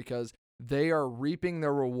pedestal, because they are reaping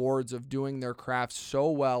the rewards of doing their craft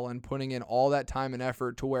so well and putting in all that time and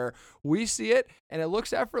effort, to where we see it and it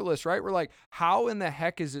looks effortless, right? We're like, how in the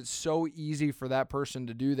heck is it so easy for that person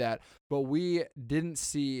to do that? But we didn't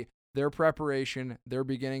see their preparation, their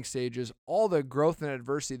beginning stages, all the growth and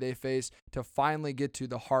adversity they face to finally get to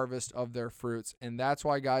the harvest of their fruits. And that's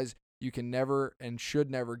why, guys, you can never and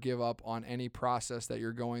should never give up on any process that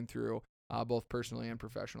you're going through, both personally and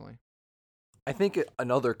professionally. I think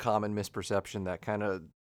another common misperception that kind of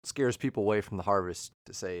scares people away from the harvest,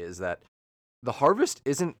 to say, is that the harvest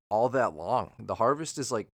isn't all that long. The harvest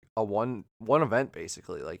is like a one event,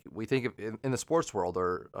 basically. Like we think of in the sports world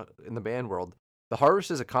or in the band world, the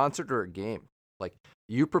harvest is a concert or a game. Like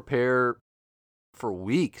you prepare for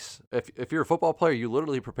weeks. If you're a football player, you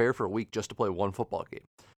literally prepare for a week just to play one football game.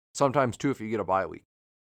 Sometimes 2 if you get a bye week.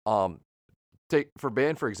 Take for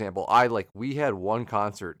band, for example, we had one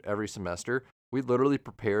concert every semester. We literally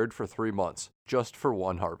prepared for 3 months just for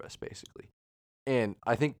one harvest, basically. And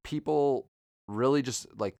I think people really just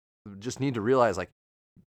need to realize, like,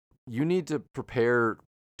 you need to prepare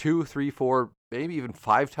 2, 3, 4, maybe even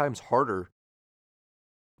 5 times harder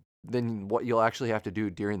than what you'll actually have to do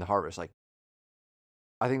during the harvest. Like,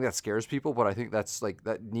 I think that scares people, but I think that's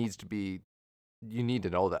that needs to be you need to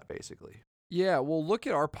know that basically. Yeah, well, look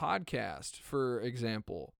at our podcast, for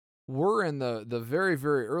example. We're in the very,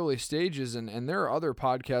 very early stages, and there are other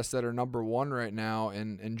podcasts that are number one right now,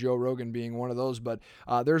 and Joe Rogan being one of those. But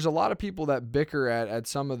there's a lot of people that bicker at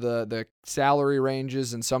some of the salary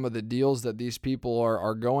ranges and some of the deals that these people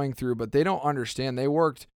are going through, but they don't understand. They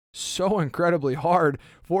worked so incredibly hard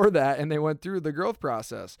for that, and they went through the growth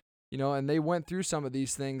process. And they went through some of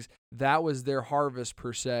these things. That was their harvest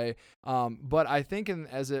per se. But I think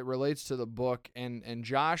as it relates to the book, and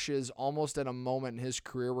Josh is almost at a moment in his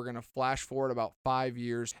career, we're going to flash forward about 5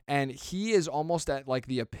 years, and he is almost at like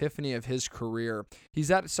the epiphany of his career. He's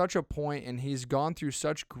at such a point, and he's gone through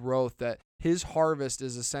such growth that his harvest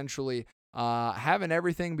is essentially having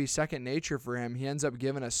everything be second nature for him. He ends up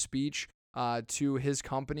giving a speech to his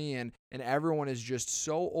company, and everyone is just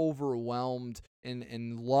so overwhelmed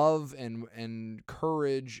in love and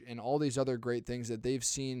courage and all these other great things that they've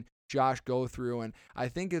seen Josh go through. And I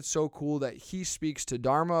think it's so cool that he speaks to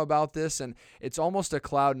Dharma about this, and it's almost a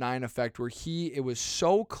Cloud9 effect where it was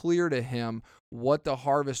so clear to him what the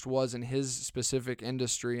harvest was in his specific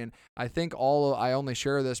industry. And I think I only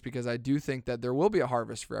share this because I do think that there will be a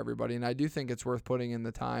harvest for everybody, and I do think it's worth putting in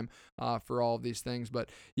the time for all of these things. But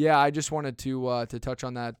yeah, I just wanted to touch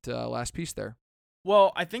on that last piece there.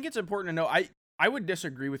 Well, I think it's important to know. I would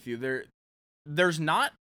disagree with you. There's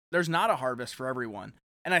not a harvest for everyone,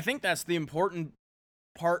 and I think that's the important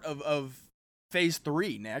part of phase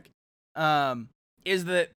 3, Nick. Is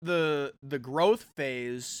that the growth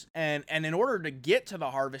phase, and in order to get to the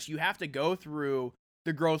harvest, you have to go through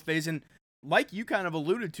the growth phase. And like you kind of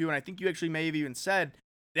alluded to, and I think you actually may have even said,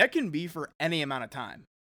 that can be for any amount of time.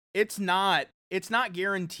 It's not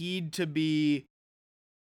guaranteed to be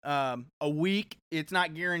a week. It's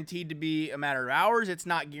not guaranteed to be a matter of hours. It's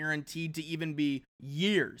not guaranteed to even be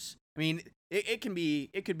years. I mean, it could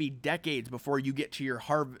be decades before you get to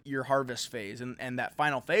your harvest phase and that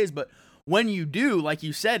final phase. But when you do, like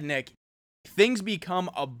you said, Nick, things become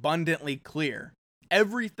abundantly clear.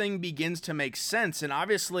 Everything begins to make sense. And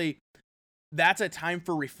obviously, that's a time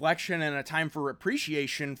for reflection and a time for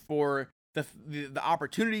appreciation for the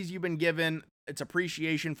opportunities you've been given. It's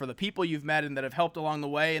appreciation for the people you've met and that have helped along the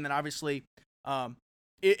way. And then obviously,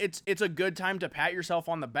 it's a good time to pat yourself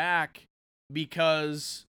on the back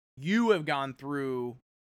because you have gone through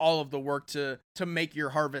all of the work to make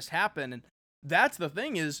your harvest happen. And that's the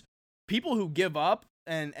thing, is people who give up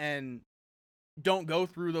and don't go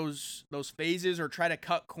through those phases or try to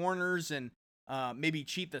cut corners and maybe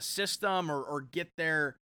cheat the system or get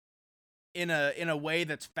there in a way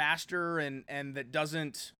that's faster and that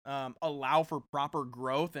doesn't allow for proper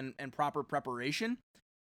growth and proper preparation,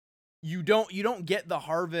 you don't get the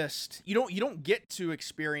harvest. You don't get to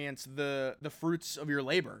experience the fruits of your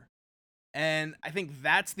labor. And I think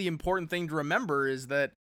that's the important thing to remember, is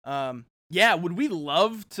that yeah, would we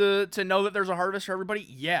love to know that there's a harvest for everybody?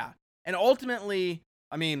 Yeah. And ultimately,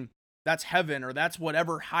 I mean, that's heaven, or that's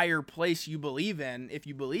whatever higher place you believe in, if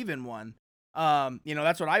you believe in one.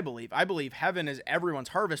 That's what I believe. I believe heaven is everyone's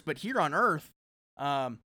harvest, but here on earth,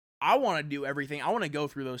 I want to do everything. I want to go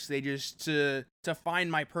through those stages to find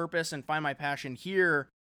my purpose and find my passion here,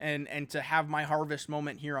 and to have my harvest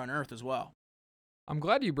moment here on earth as well. I'm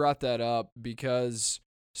glad you brought that up, because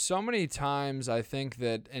so many times I think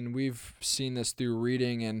that, and we've seen this through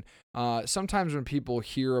reading, and sometimes when people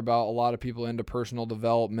hear about a lot of people into personal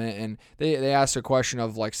development, and they ask a question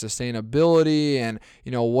of like sustainability and,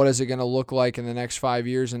 what is it going to look like in the next 5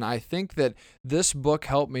 years? And I think that this book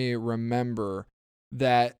helped me remember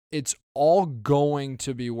that it's all going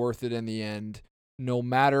to be worth it in the end, no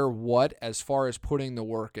matter what, as far as putting the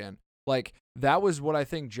work in. Like, that was what I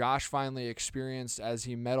think Josh finally experienced as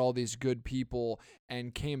he met all these good people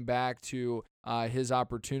and came back to his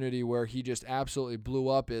opportunity where he just absolutely blew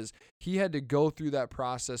up. Is he had to go through that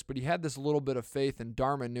process, but he had this little bit of faith, and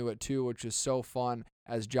Dharma knew it too, which is so fun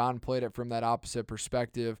as John played it from that opposite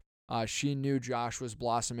perspective. She knew Josh was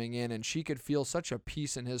blossoming in, and she could feel such a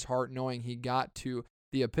peace in his heart knowing he got to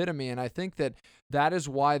the epitome. And I think that is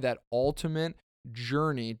why that ultimate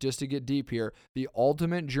journey, just to get deep here, the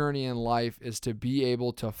ultimate journey in life is to be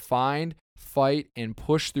able to find, fight, and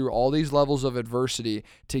push through all these levels of adversity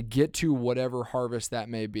to get to whatever harvest that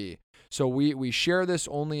may be. So we share this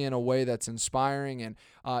only in a way that's inspiring, and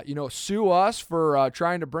sue us for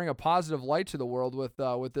trying to bring a positive light to the world with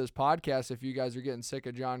this podcast. If you guys are getting sick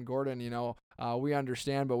of John Gordon, we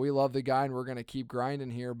understand, but we love the guy and we're going to keep grinding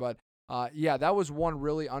here. But that was one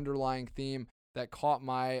really underlying theme that caught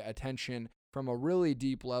my attention from a really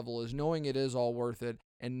deep level, is knowing it is all worth it,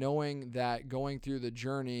 and knowing that going through the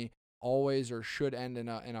journey always or should end in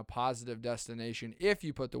a positive destination if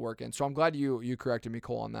you put the work in. So I'm glad you corrected me,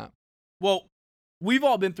 Cole, on that. Well, we've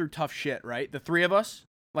all been through tough shit, right? The three of us.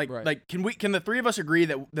 Right. Can the three of us agree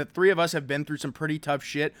that the three of us have been through some pretty tough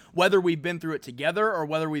shit, whether we've been through it together or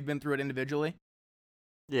whether we've been through it individually?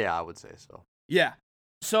 Yeah, I would say so. Yeah.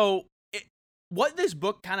 So what this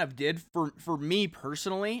book kind of did for me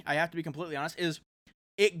personally, I have to be completely honest, is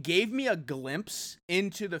it gave me a glimpse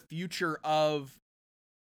into the future of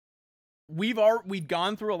we've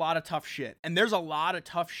gone through a lot of tough shit, and there's a lot of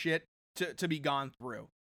tough shit to be gone through.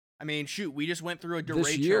 I mean, shoot, we just went through a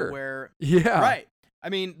derecho where right. I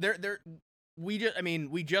mean,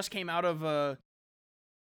 we just came out of a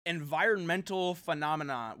environmental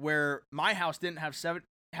phenomena where my house didn't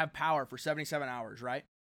have power for 77 hours, right?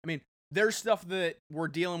 I mean, there's stuff that we're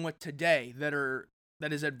dealing with today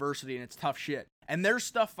that is adversity, and it's tough shit. And there's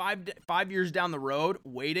stuff 5 years down the road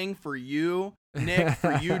waiting for you, Nick,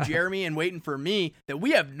 for you, Jeremy, and waiting for me that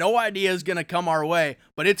we have no idea is going to come our way,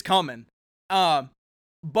 but it's coming.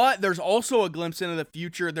 But there's also a glimpse into the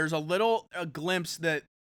future. There's a glimpse that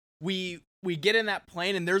we get in that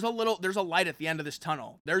plane, and there's a light at the end of this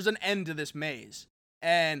tunnel. There's an end to this maze,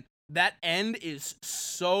 and that end is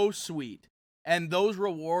so sweet. And those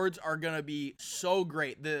rewards are gonna be so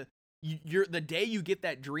great. The day you get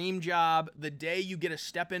that dream job, the day you get to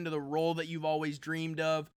step into the role that you've always dreamed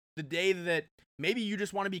of, the day that maybe you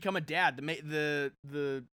just want to become a dad, the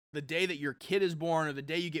day that your kid is born, or the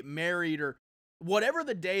day you get married, or whatever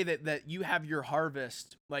the day that you have your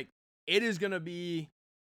harvest, like, it is gonna be,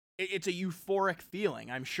 it's a euphoric feeling,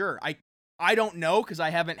 I'm sure. I don't know because I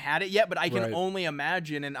haven't had it yet, but I can only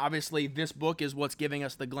imagine, and obviously this book is what's giving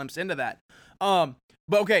us the glimpse into that. But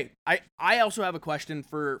okay, I also have a question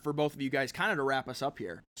for both of you guys, kind of to wrap us up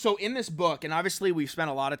here. So in this book, and obviously we've spent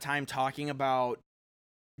a lot of time talking about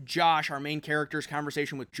Josh, our main character's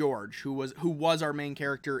conversation with George, who was our main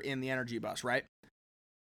character in the Energy Bus, right?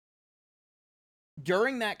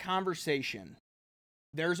 During that conversation,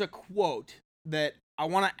 there's a quote that I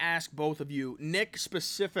want to ask both of you, Nick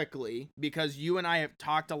specifically, because you and I have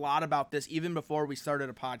talked a lot about this even before we started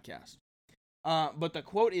a podcast. But the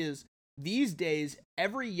quote is, "These days,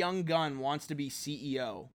 every young gun wants to be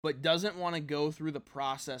CEO, but doesn't want to go through the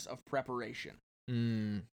process of preparation."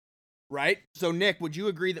 Right? So, Nick, would you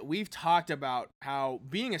agree that we've talked about how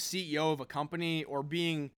being a CEO of a company, or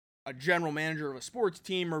being a general manager of a sports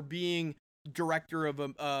team, or being director of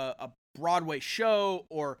a Broadway show,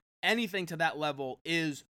 or anything to that level,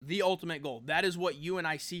 is the ultimate goal? That is what you and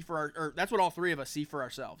I see or that's what all three of us see for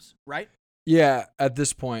ourselves, right? Yeah, at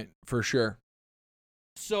this point, for sure.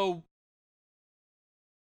 So,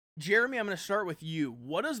 Jeremy, I'm going to start with you.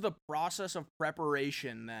 What is the process of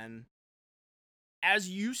preparation then? As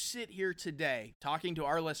you sit here today talking to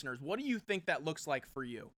our listeners, what do you think that looks like for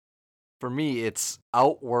you? For me, it's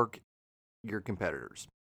outwork your competitors.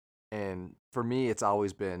 And for me, it's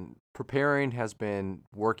always been preparing, has been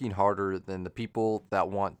working harder than the people that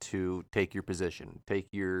want to take your position, take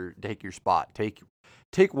your spot, take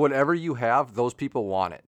whatever you have. Those people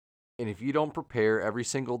want it. And if you don't prepare every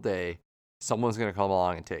single day, someone's going to come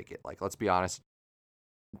along and take it. Like, let's be honest,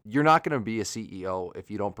 you're not going to be a CEO if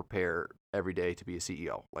you don't prepare every day to be a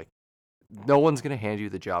CEO. Like, no one's going to hand you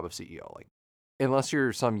the job of CEO. Like, unless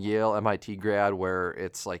you're some Yale, MIT grad where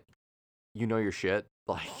it's like, you know your shit.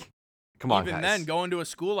 Like, come on, Even guys. then, going to a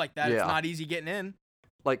school like that, Yeah. It's not easy getting in.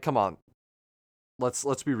 Like, come on.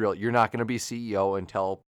 Let's be real. You're not going to be CEO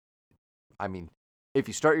until, I mean, if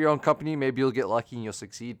you start your own company, maybe you'll get lucky and you'll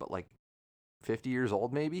succeed, but like 50 years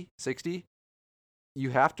old, maybe 60,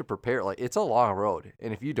 you have to prepare. Like, it's a long road.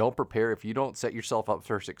 And if you don't prepare, if you don't set yourself up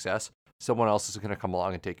for success, someone else is going to come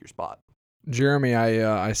along and take your spot. Jeremy,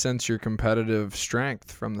 I sense your competitive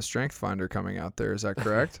strength from the Strength Finder coming out there. Is that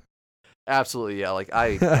correct? Absolutely. Yeah. Like,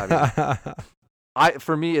 I mean,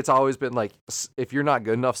 for me, it's always been like, if you're not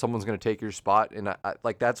good enough, someone's going to take your spot. And I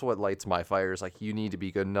like, that's what lights my fire, is like, you need to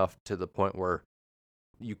be good enough to the point where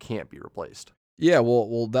you can't be replaced. Yeah,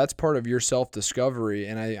 well, that's part of your self-discovery,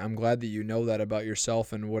 and I'm glad that you know that about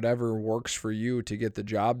yourself and whatever works for you to get the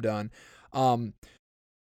job done.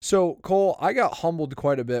 So, Cole, I got humbled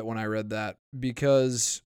quite a bit when I read that,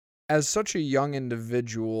 because as such a young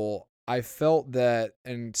individual, I felt that,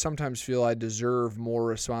 and sometimes feel, I deserve more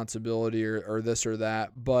responsibility or this or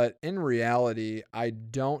that, but in reality, I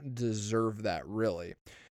don't deserve that, really.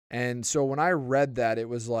 And so when I read that, it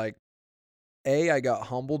was like, A, I got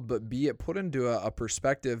humbled, but B, it put into a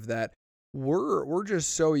perspective that we're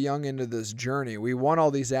just so young into this journey. We want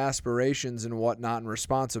all these aspirations and whatnot, and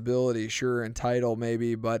responsibility, sure, and title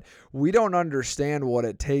maybe, but we don't understand what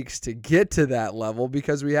it takes to get to that level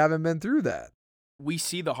because we haven't been through that. we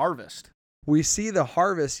see the harvest. We see the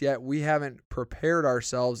harvest, yet we haven't prepared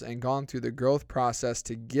ourselves and gone through the growth process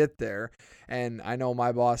to get there. And I know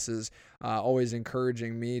my boss is always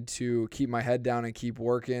encouraging me to keep my head down and keep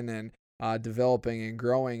working and developing and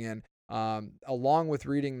growing. And along with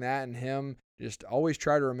reading that and him, just always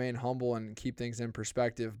try to remain humble and keep things in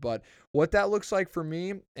perspective. But what that looks like for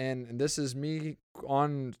me, and this is me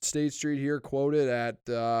on State Street here, quoted at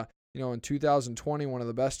in 2020, one of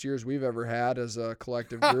the best years we've ever had as a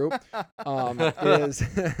collective group,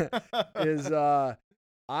 is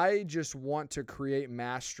I just want to create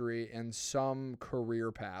mastery in some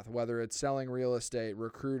career path, whether it's selling real estate,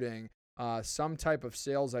 recruiting, some type of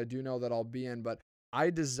sales I do know that I'll be in, but I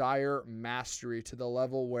desire mastery to the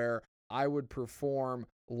level where I would perform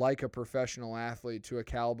like a professional athlete to a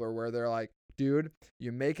caliber where they're like, dude,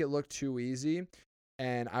 you make it look too easy.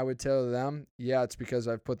 And I would tell them, yeah, it's because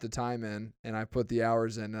I've put the time in and I've put the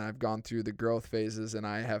hours in and I've gone through the growth phases and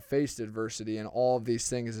I have faced adversity, and all of these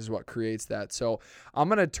things is what creates that. So I'm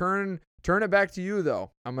going to turn it back to you, though.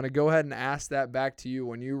 I'm going to go ahead and ask that back to you.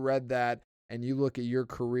 When you read that and you look at your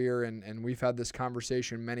career, and we've had this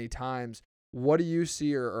conversation many times, what do you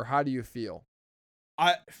see or how do you feel?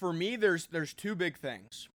 For me, there's two big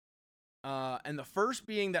things. And the first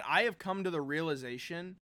being that I have come to the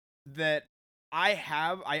realization that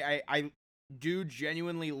I do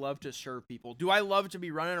genuinely love to serve people. Do I love to be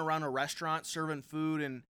running around a restaurant serving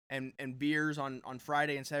food and beers on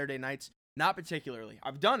Friday and Saturday nights? Not particularly.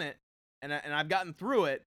 I've done it and I've gotten through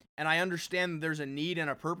it, and I understand that there's a need and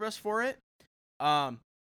a purpose for it.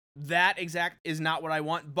 That exact is not what I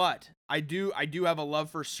want, but I do have a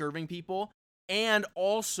love for serving people, and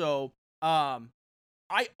also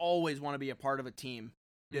I always want to be a part of a team,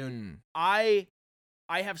 dude. I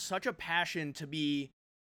have such a passion to be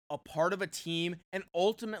a part of a team and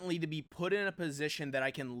ultimately to be put in a position that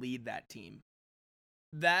I can lead that team.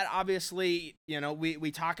 That obviously,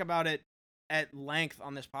 we talk about it at length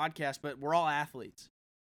on this podcast, but we're all athletes.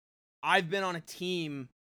 I've been on a team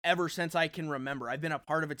ever since I can remember. I've been a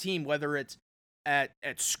part of a team, whether it's at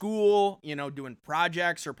school, doing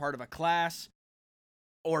projects or part of a class,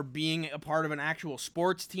 or being a part of an actual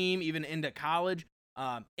sports team, even into college.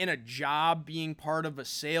 In a job, being part of a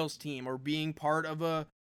sales team or being part of a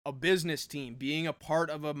business team, being a part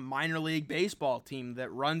of a minor league baseball team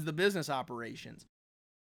that runs the business operations.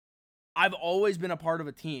 I've always been a part of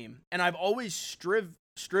a team, and I've always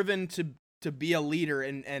striven to be a leader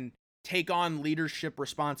and take on leadership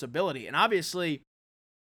responsibility. And obviously,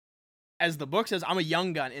 as the book says, I'm a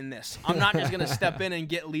young gun in this. I'm not just going to step in and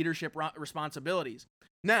get leadership responsibilities.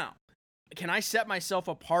 Now, can I set myself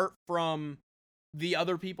apart from the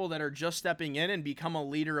other people that are just stepping in and become a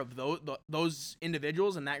leader of those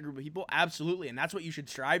individuals and that group of people? Absolutely. And that's what you should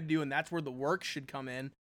strive to do. And that's where the work should come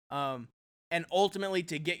in. And ultimately,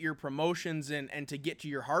 to get your promotions and to get to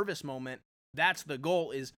your harvest moment, that's the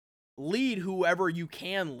goal, is lead whoever you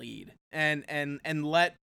can lead and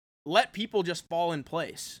let people just fall in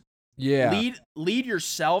place. Yeah. Lead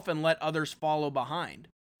yourself and let others follow behind.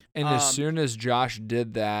 And as soon as Josh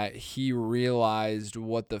did that, he realized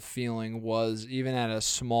what the feeling was, even at a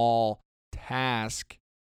small task,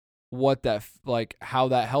 how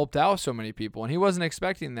that helped out so many people. And he wasn't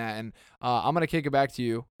expecting that. And I'm going to kick it back to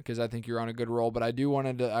you because I think you're on a good roll, but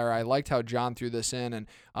I liked how John threw this in. And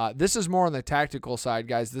this is more on the tactical side,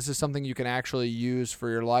 guys. This is something you can actually use for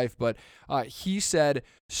your life. But he said,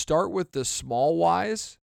 start with the small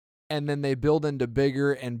whys, and then they build into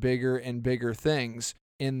bigger and bigger and bigger things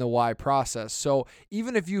in the why process. So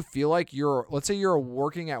even if you feel like let's say you're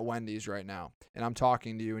working at Wendy's right now and I'm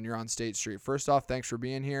talking to you and you're on State Street. First off, thanks for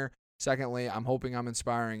being here. Secondly, I'm hoping I'm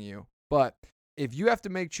inspiring you. But if you have to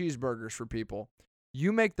make cheeseburgers for people,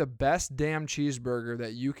 you make the best damn cheeseburger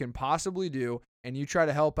that you can possibly do, and you try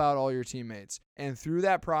to help out all your teammates. And through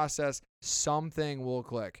that process, something will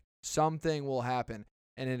click. Something will happen.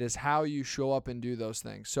 And it is how you show up and do those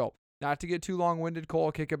things. So not to get too long-winded, Cole,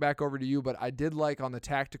 I'll kick it back over to you, but I did like on the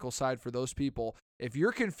tactical side for those people, if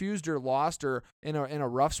you're confused or lost or in a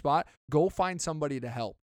rough spot, go find somebody to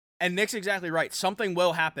help. And Nick's exactly right. Something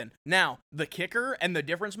will happen. Now, the kicker and the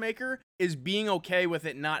difference maker is being okay with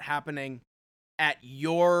it not happening at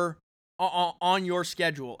on your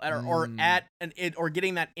schedule or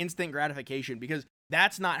getting that instant gratification, because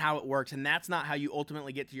that's not how it works, and that's not how you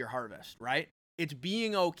ultimately get to your harvest, right? It's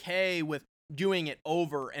being okay with doing it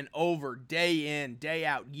over and over, day in, day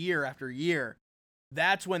out, year after year.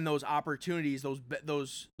 That's when those opportunities,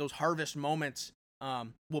 those harvest moments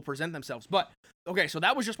will present themselves. But okay, so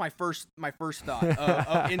that was just my first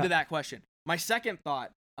thought into that question. My second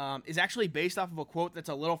thought is actually based off of a quote that's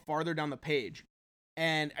a little farther down the page.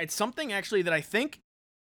 And it's something actually that I think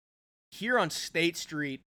here on State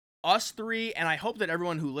Street, us three, and I hope that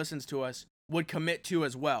everyone who listens to us would commit to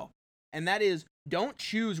as well. And that is, don't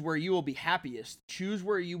choose where you will be happiest. Choose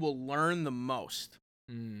where you will learn the most.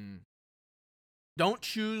 Don't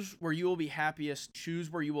choose where you will be happiest.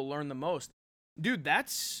 Choose where you will learn the most. Dude, I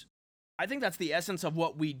think that's the essence of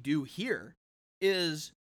what we do here.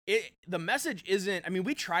 The message isn't, I mean,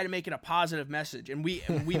 we try to make it a positive message, and we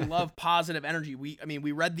love positive energy.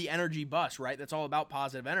 We read The Energy Bus, right? That's all about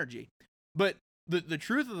positive energy. But the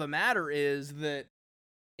truth of the matter is that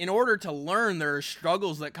in order to learn, there are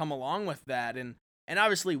struggles that come along with that. And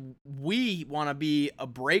obviously we want to be a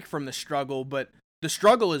break from the struggle, but the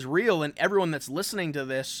struggle is real. And everyone that's listening to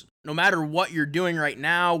this, no matter what you're doing right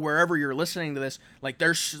now, wherever you're listening to this, like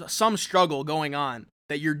there's some struggle going on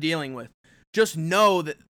that you're dealing with. Just know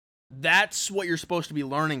that that's what you're supposed to be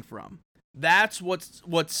learning from. That's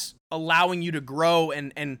what's allowing you to grow,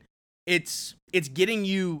 and it's getting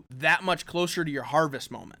you that much closer to your harvest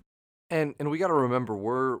moment. And we got to remember,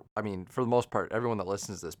 for the most part, everyone that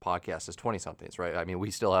listens to this podcast is 20-somethings, right? I mean,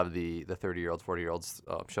 we still have the 30-year-olds, 40-year-olds.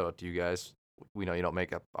 Shout out to you guys. We know you don't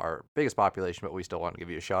make up our biggest population, but we still want to give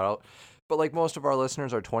you a shout out. But like most of our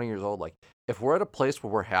listeners are 20 years old. Like, if we're at a place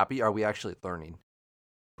where we're happy, are we actually learning?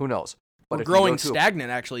 Who knows? But we're growing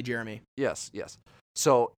stagnant, actually, Jeremy. Yes.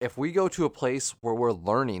 So if we go to a place where we're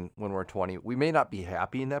learning when we're 20, we may not be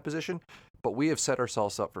happy in that position, but we have set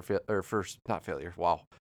ourselves up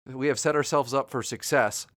we have set ourselves up for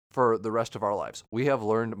success for the rest of our lives. We have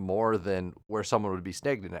learned more than where someone would be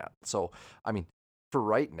stagnant at. So, I mean, for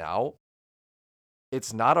right now,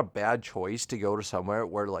 it's not a bad choice to go to somewhere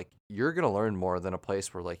where like you're going to learn more than a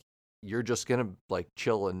place where like you're just going to like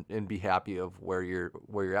chill and be happy of where you're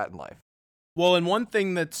at in life. Well, and one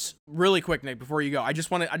thing that's really quick, Nick, before you go, I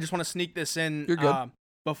just want to sneak this in. You're good.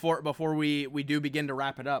 Before we do begin to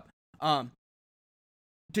wrap it up.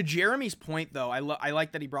 To Jeremy's point, though, I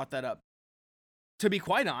like that he brought that up. To be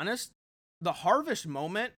quite honest, the harvest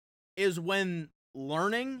moment is when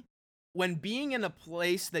being in a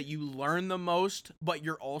place that you learn the most, but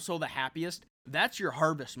you're also the happiest, that's your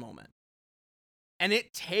harvest moment. And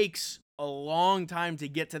it takes a long time to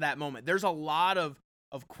get to that moment. There's a lot of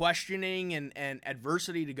questioning and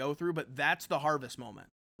adversity to go through, but that's the harvest moment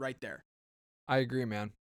right there. I agree,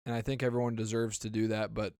 man. And I think everyone deserves to do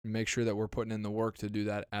that, but make sure that we're putting in the work to do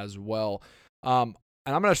that as well. And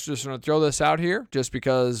I'm just going to throw this out here just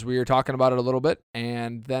because we were talking about it a little bit.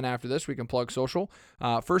 And then after this, we can plug social.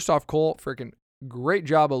 First off, Cole, freaking great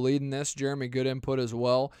job of leading this. Jeremy, good input as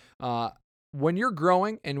well. When you're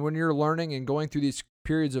growing and when you're learning and going through these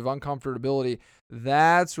periods of uncomfortability,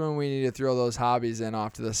 that's when we need to throw those hobbies in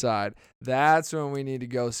off to the side. That's when we need to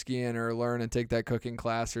go skiing or learn and take that cooking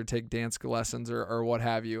class or take dance lessons or what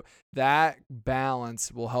have you. That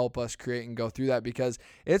balance will help us create and go through that because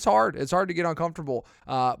it's hard. It's hard to get uncomfortable.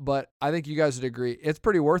 But I think you guys would agree. It's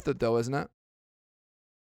pretty worth it though, isn't it?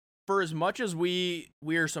 For as much as we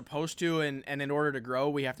are supposed to, and in order to grow,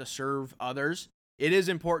 we have to serve others. It is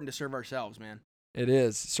important to serve ourselves, man. It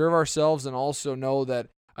is. Serve ourselves and also know that,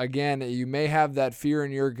 again, you may have that fear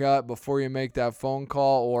in your gut before you make that phone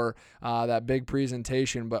call or that big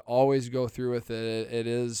presentation, but always go through with it. It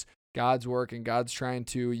is God's work, and God's trying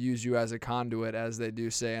to use you as a conduit, as they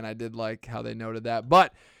do say, and I did like how they noted that.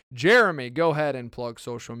 But, Jeremy, go ahead and plug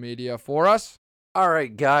social media for us. All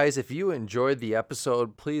right, guys, if you enjoyed the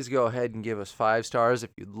episode, please go ahead and give us 5 stars. If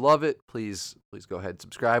you love it, please go ahead and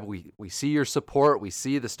subscribe. We see your support. We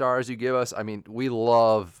see the stars you give us. I mean, we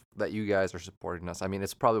love that you guys are supporting us. I mean,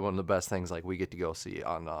 it's probably one of the best things like we get to go see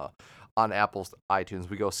on Apple's iTunes.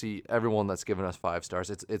 We go see everyone that's given us 5 stars.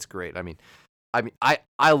 It's great. I mean,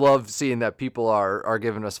 I love seeing that people are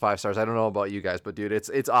giving us 5 stars. I don't know about you guys, but dude,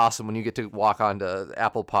 it's awesome when you get to walk onto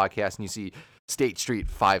Apple Podcasts and you see State Street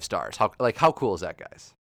 5 stars. How cool is that,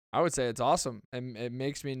 guys? I would say it's awesome, and it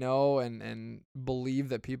makes me know and believe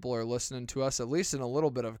that people are listening to us at least in a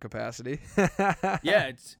little bit of capacity.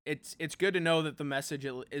 Yeah, it's good to know that the message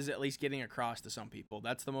is at least getting across to some people.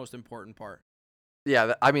 That's the most important part.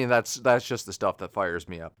 Yeah, I mean, that's just the stuff that fires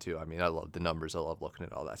me up, too. I mean, I love the numbers. I love looking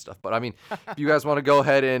at all that stuff. But, I mean, if you guys want to go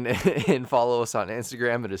ahead and follow us on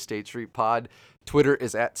Instagram, it is State Street Pod. Twitter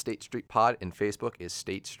is at State Street Pod, and Facebook is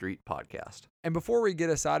State Street Podcast. And before we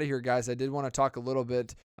get us out of here, guys, I did want to talk a little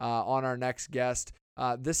bit on our next guest.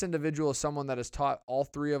 This individual is someone that has taught all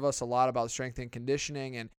three of us a lot about strength and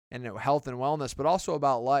conditioning and health and wellness, but also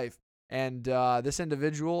about life. And this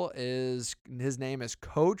individual his name is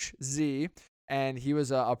Coach Z. And he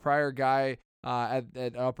was a prior guy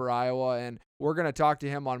at Upper Iowa, and we're going to talk to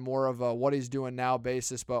him on more of a what he's doing now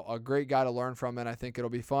basis, but a great guy to learn from, and I think it'll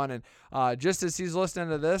be fun. And just as he's listening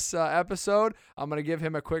to this episode, I'm going to give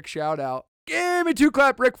him a quick shout out. Give me 2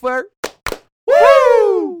 clap, Ric Flair.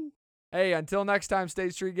 Woo! Hey, until next time,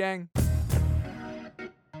 State Street Gang.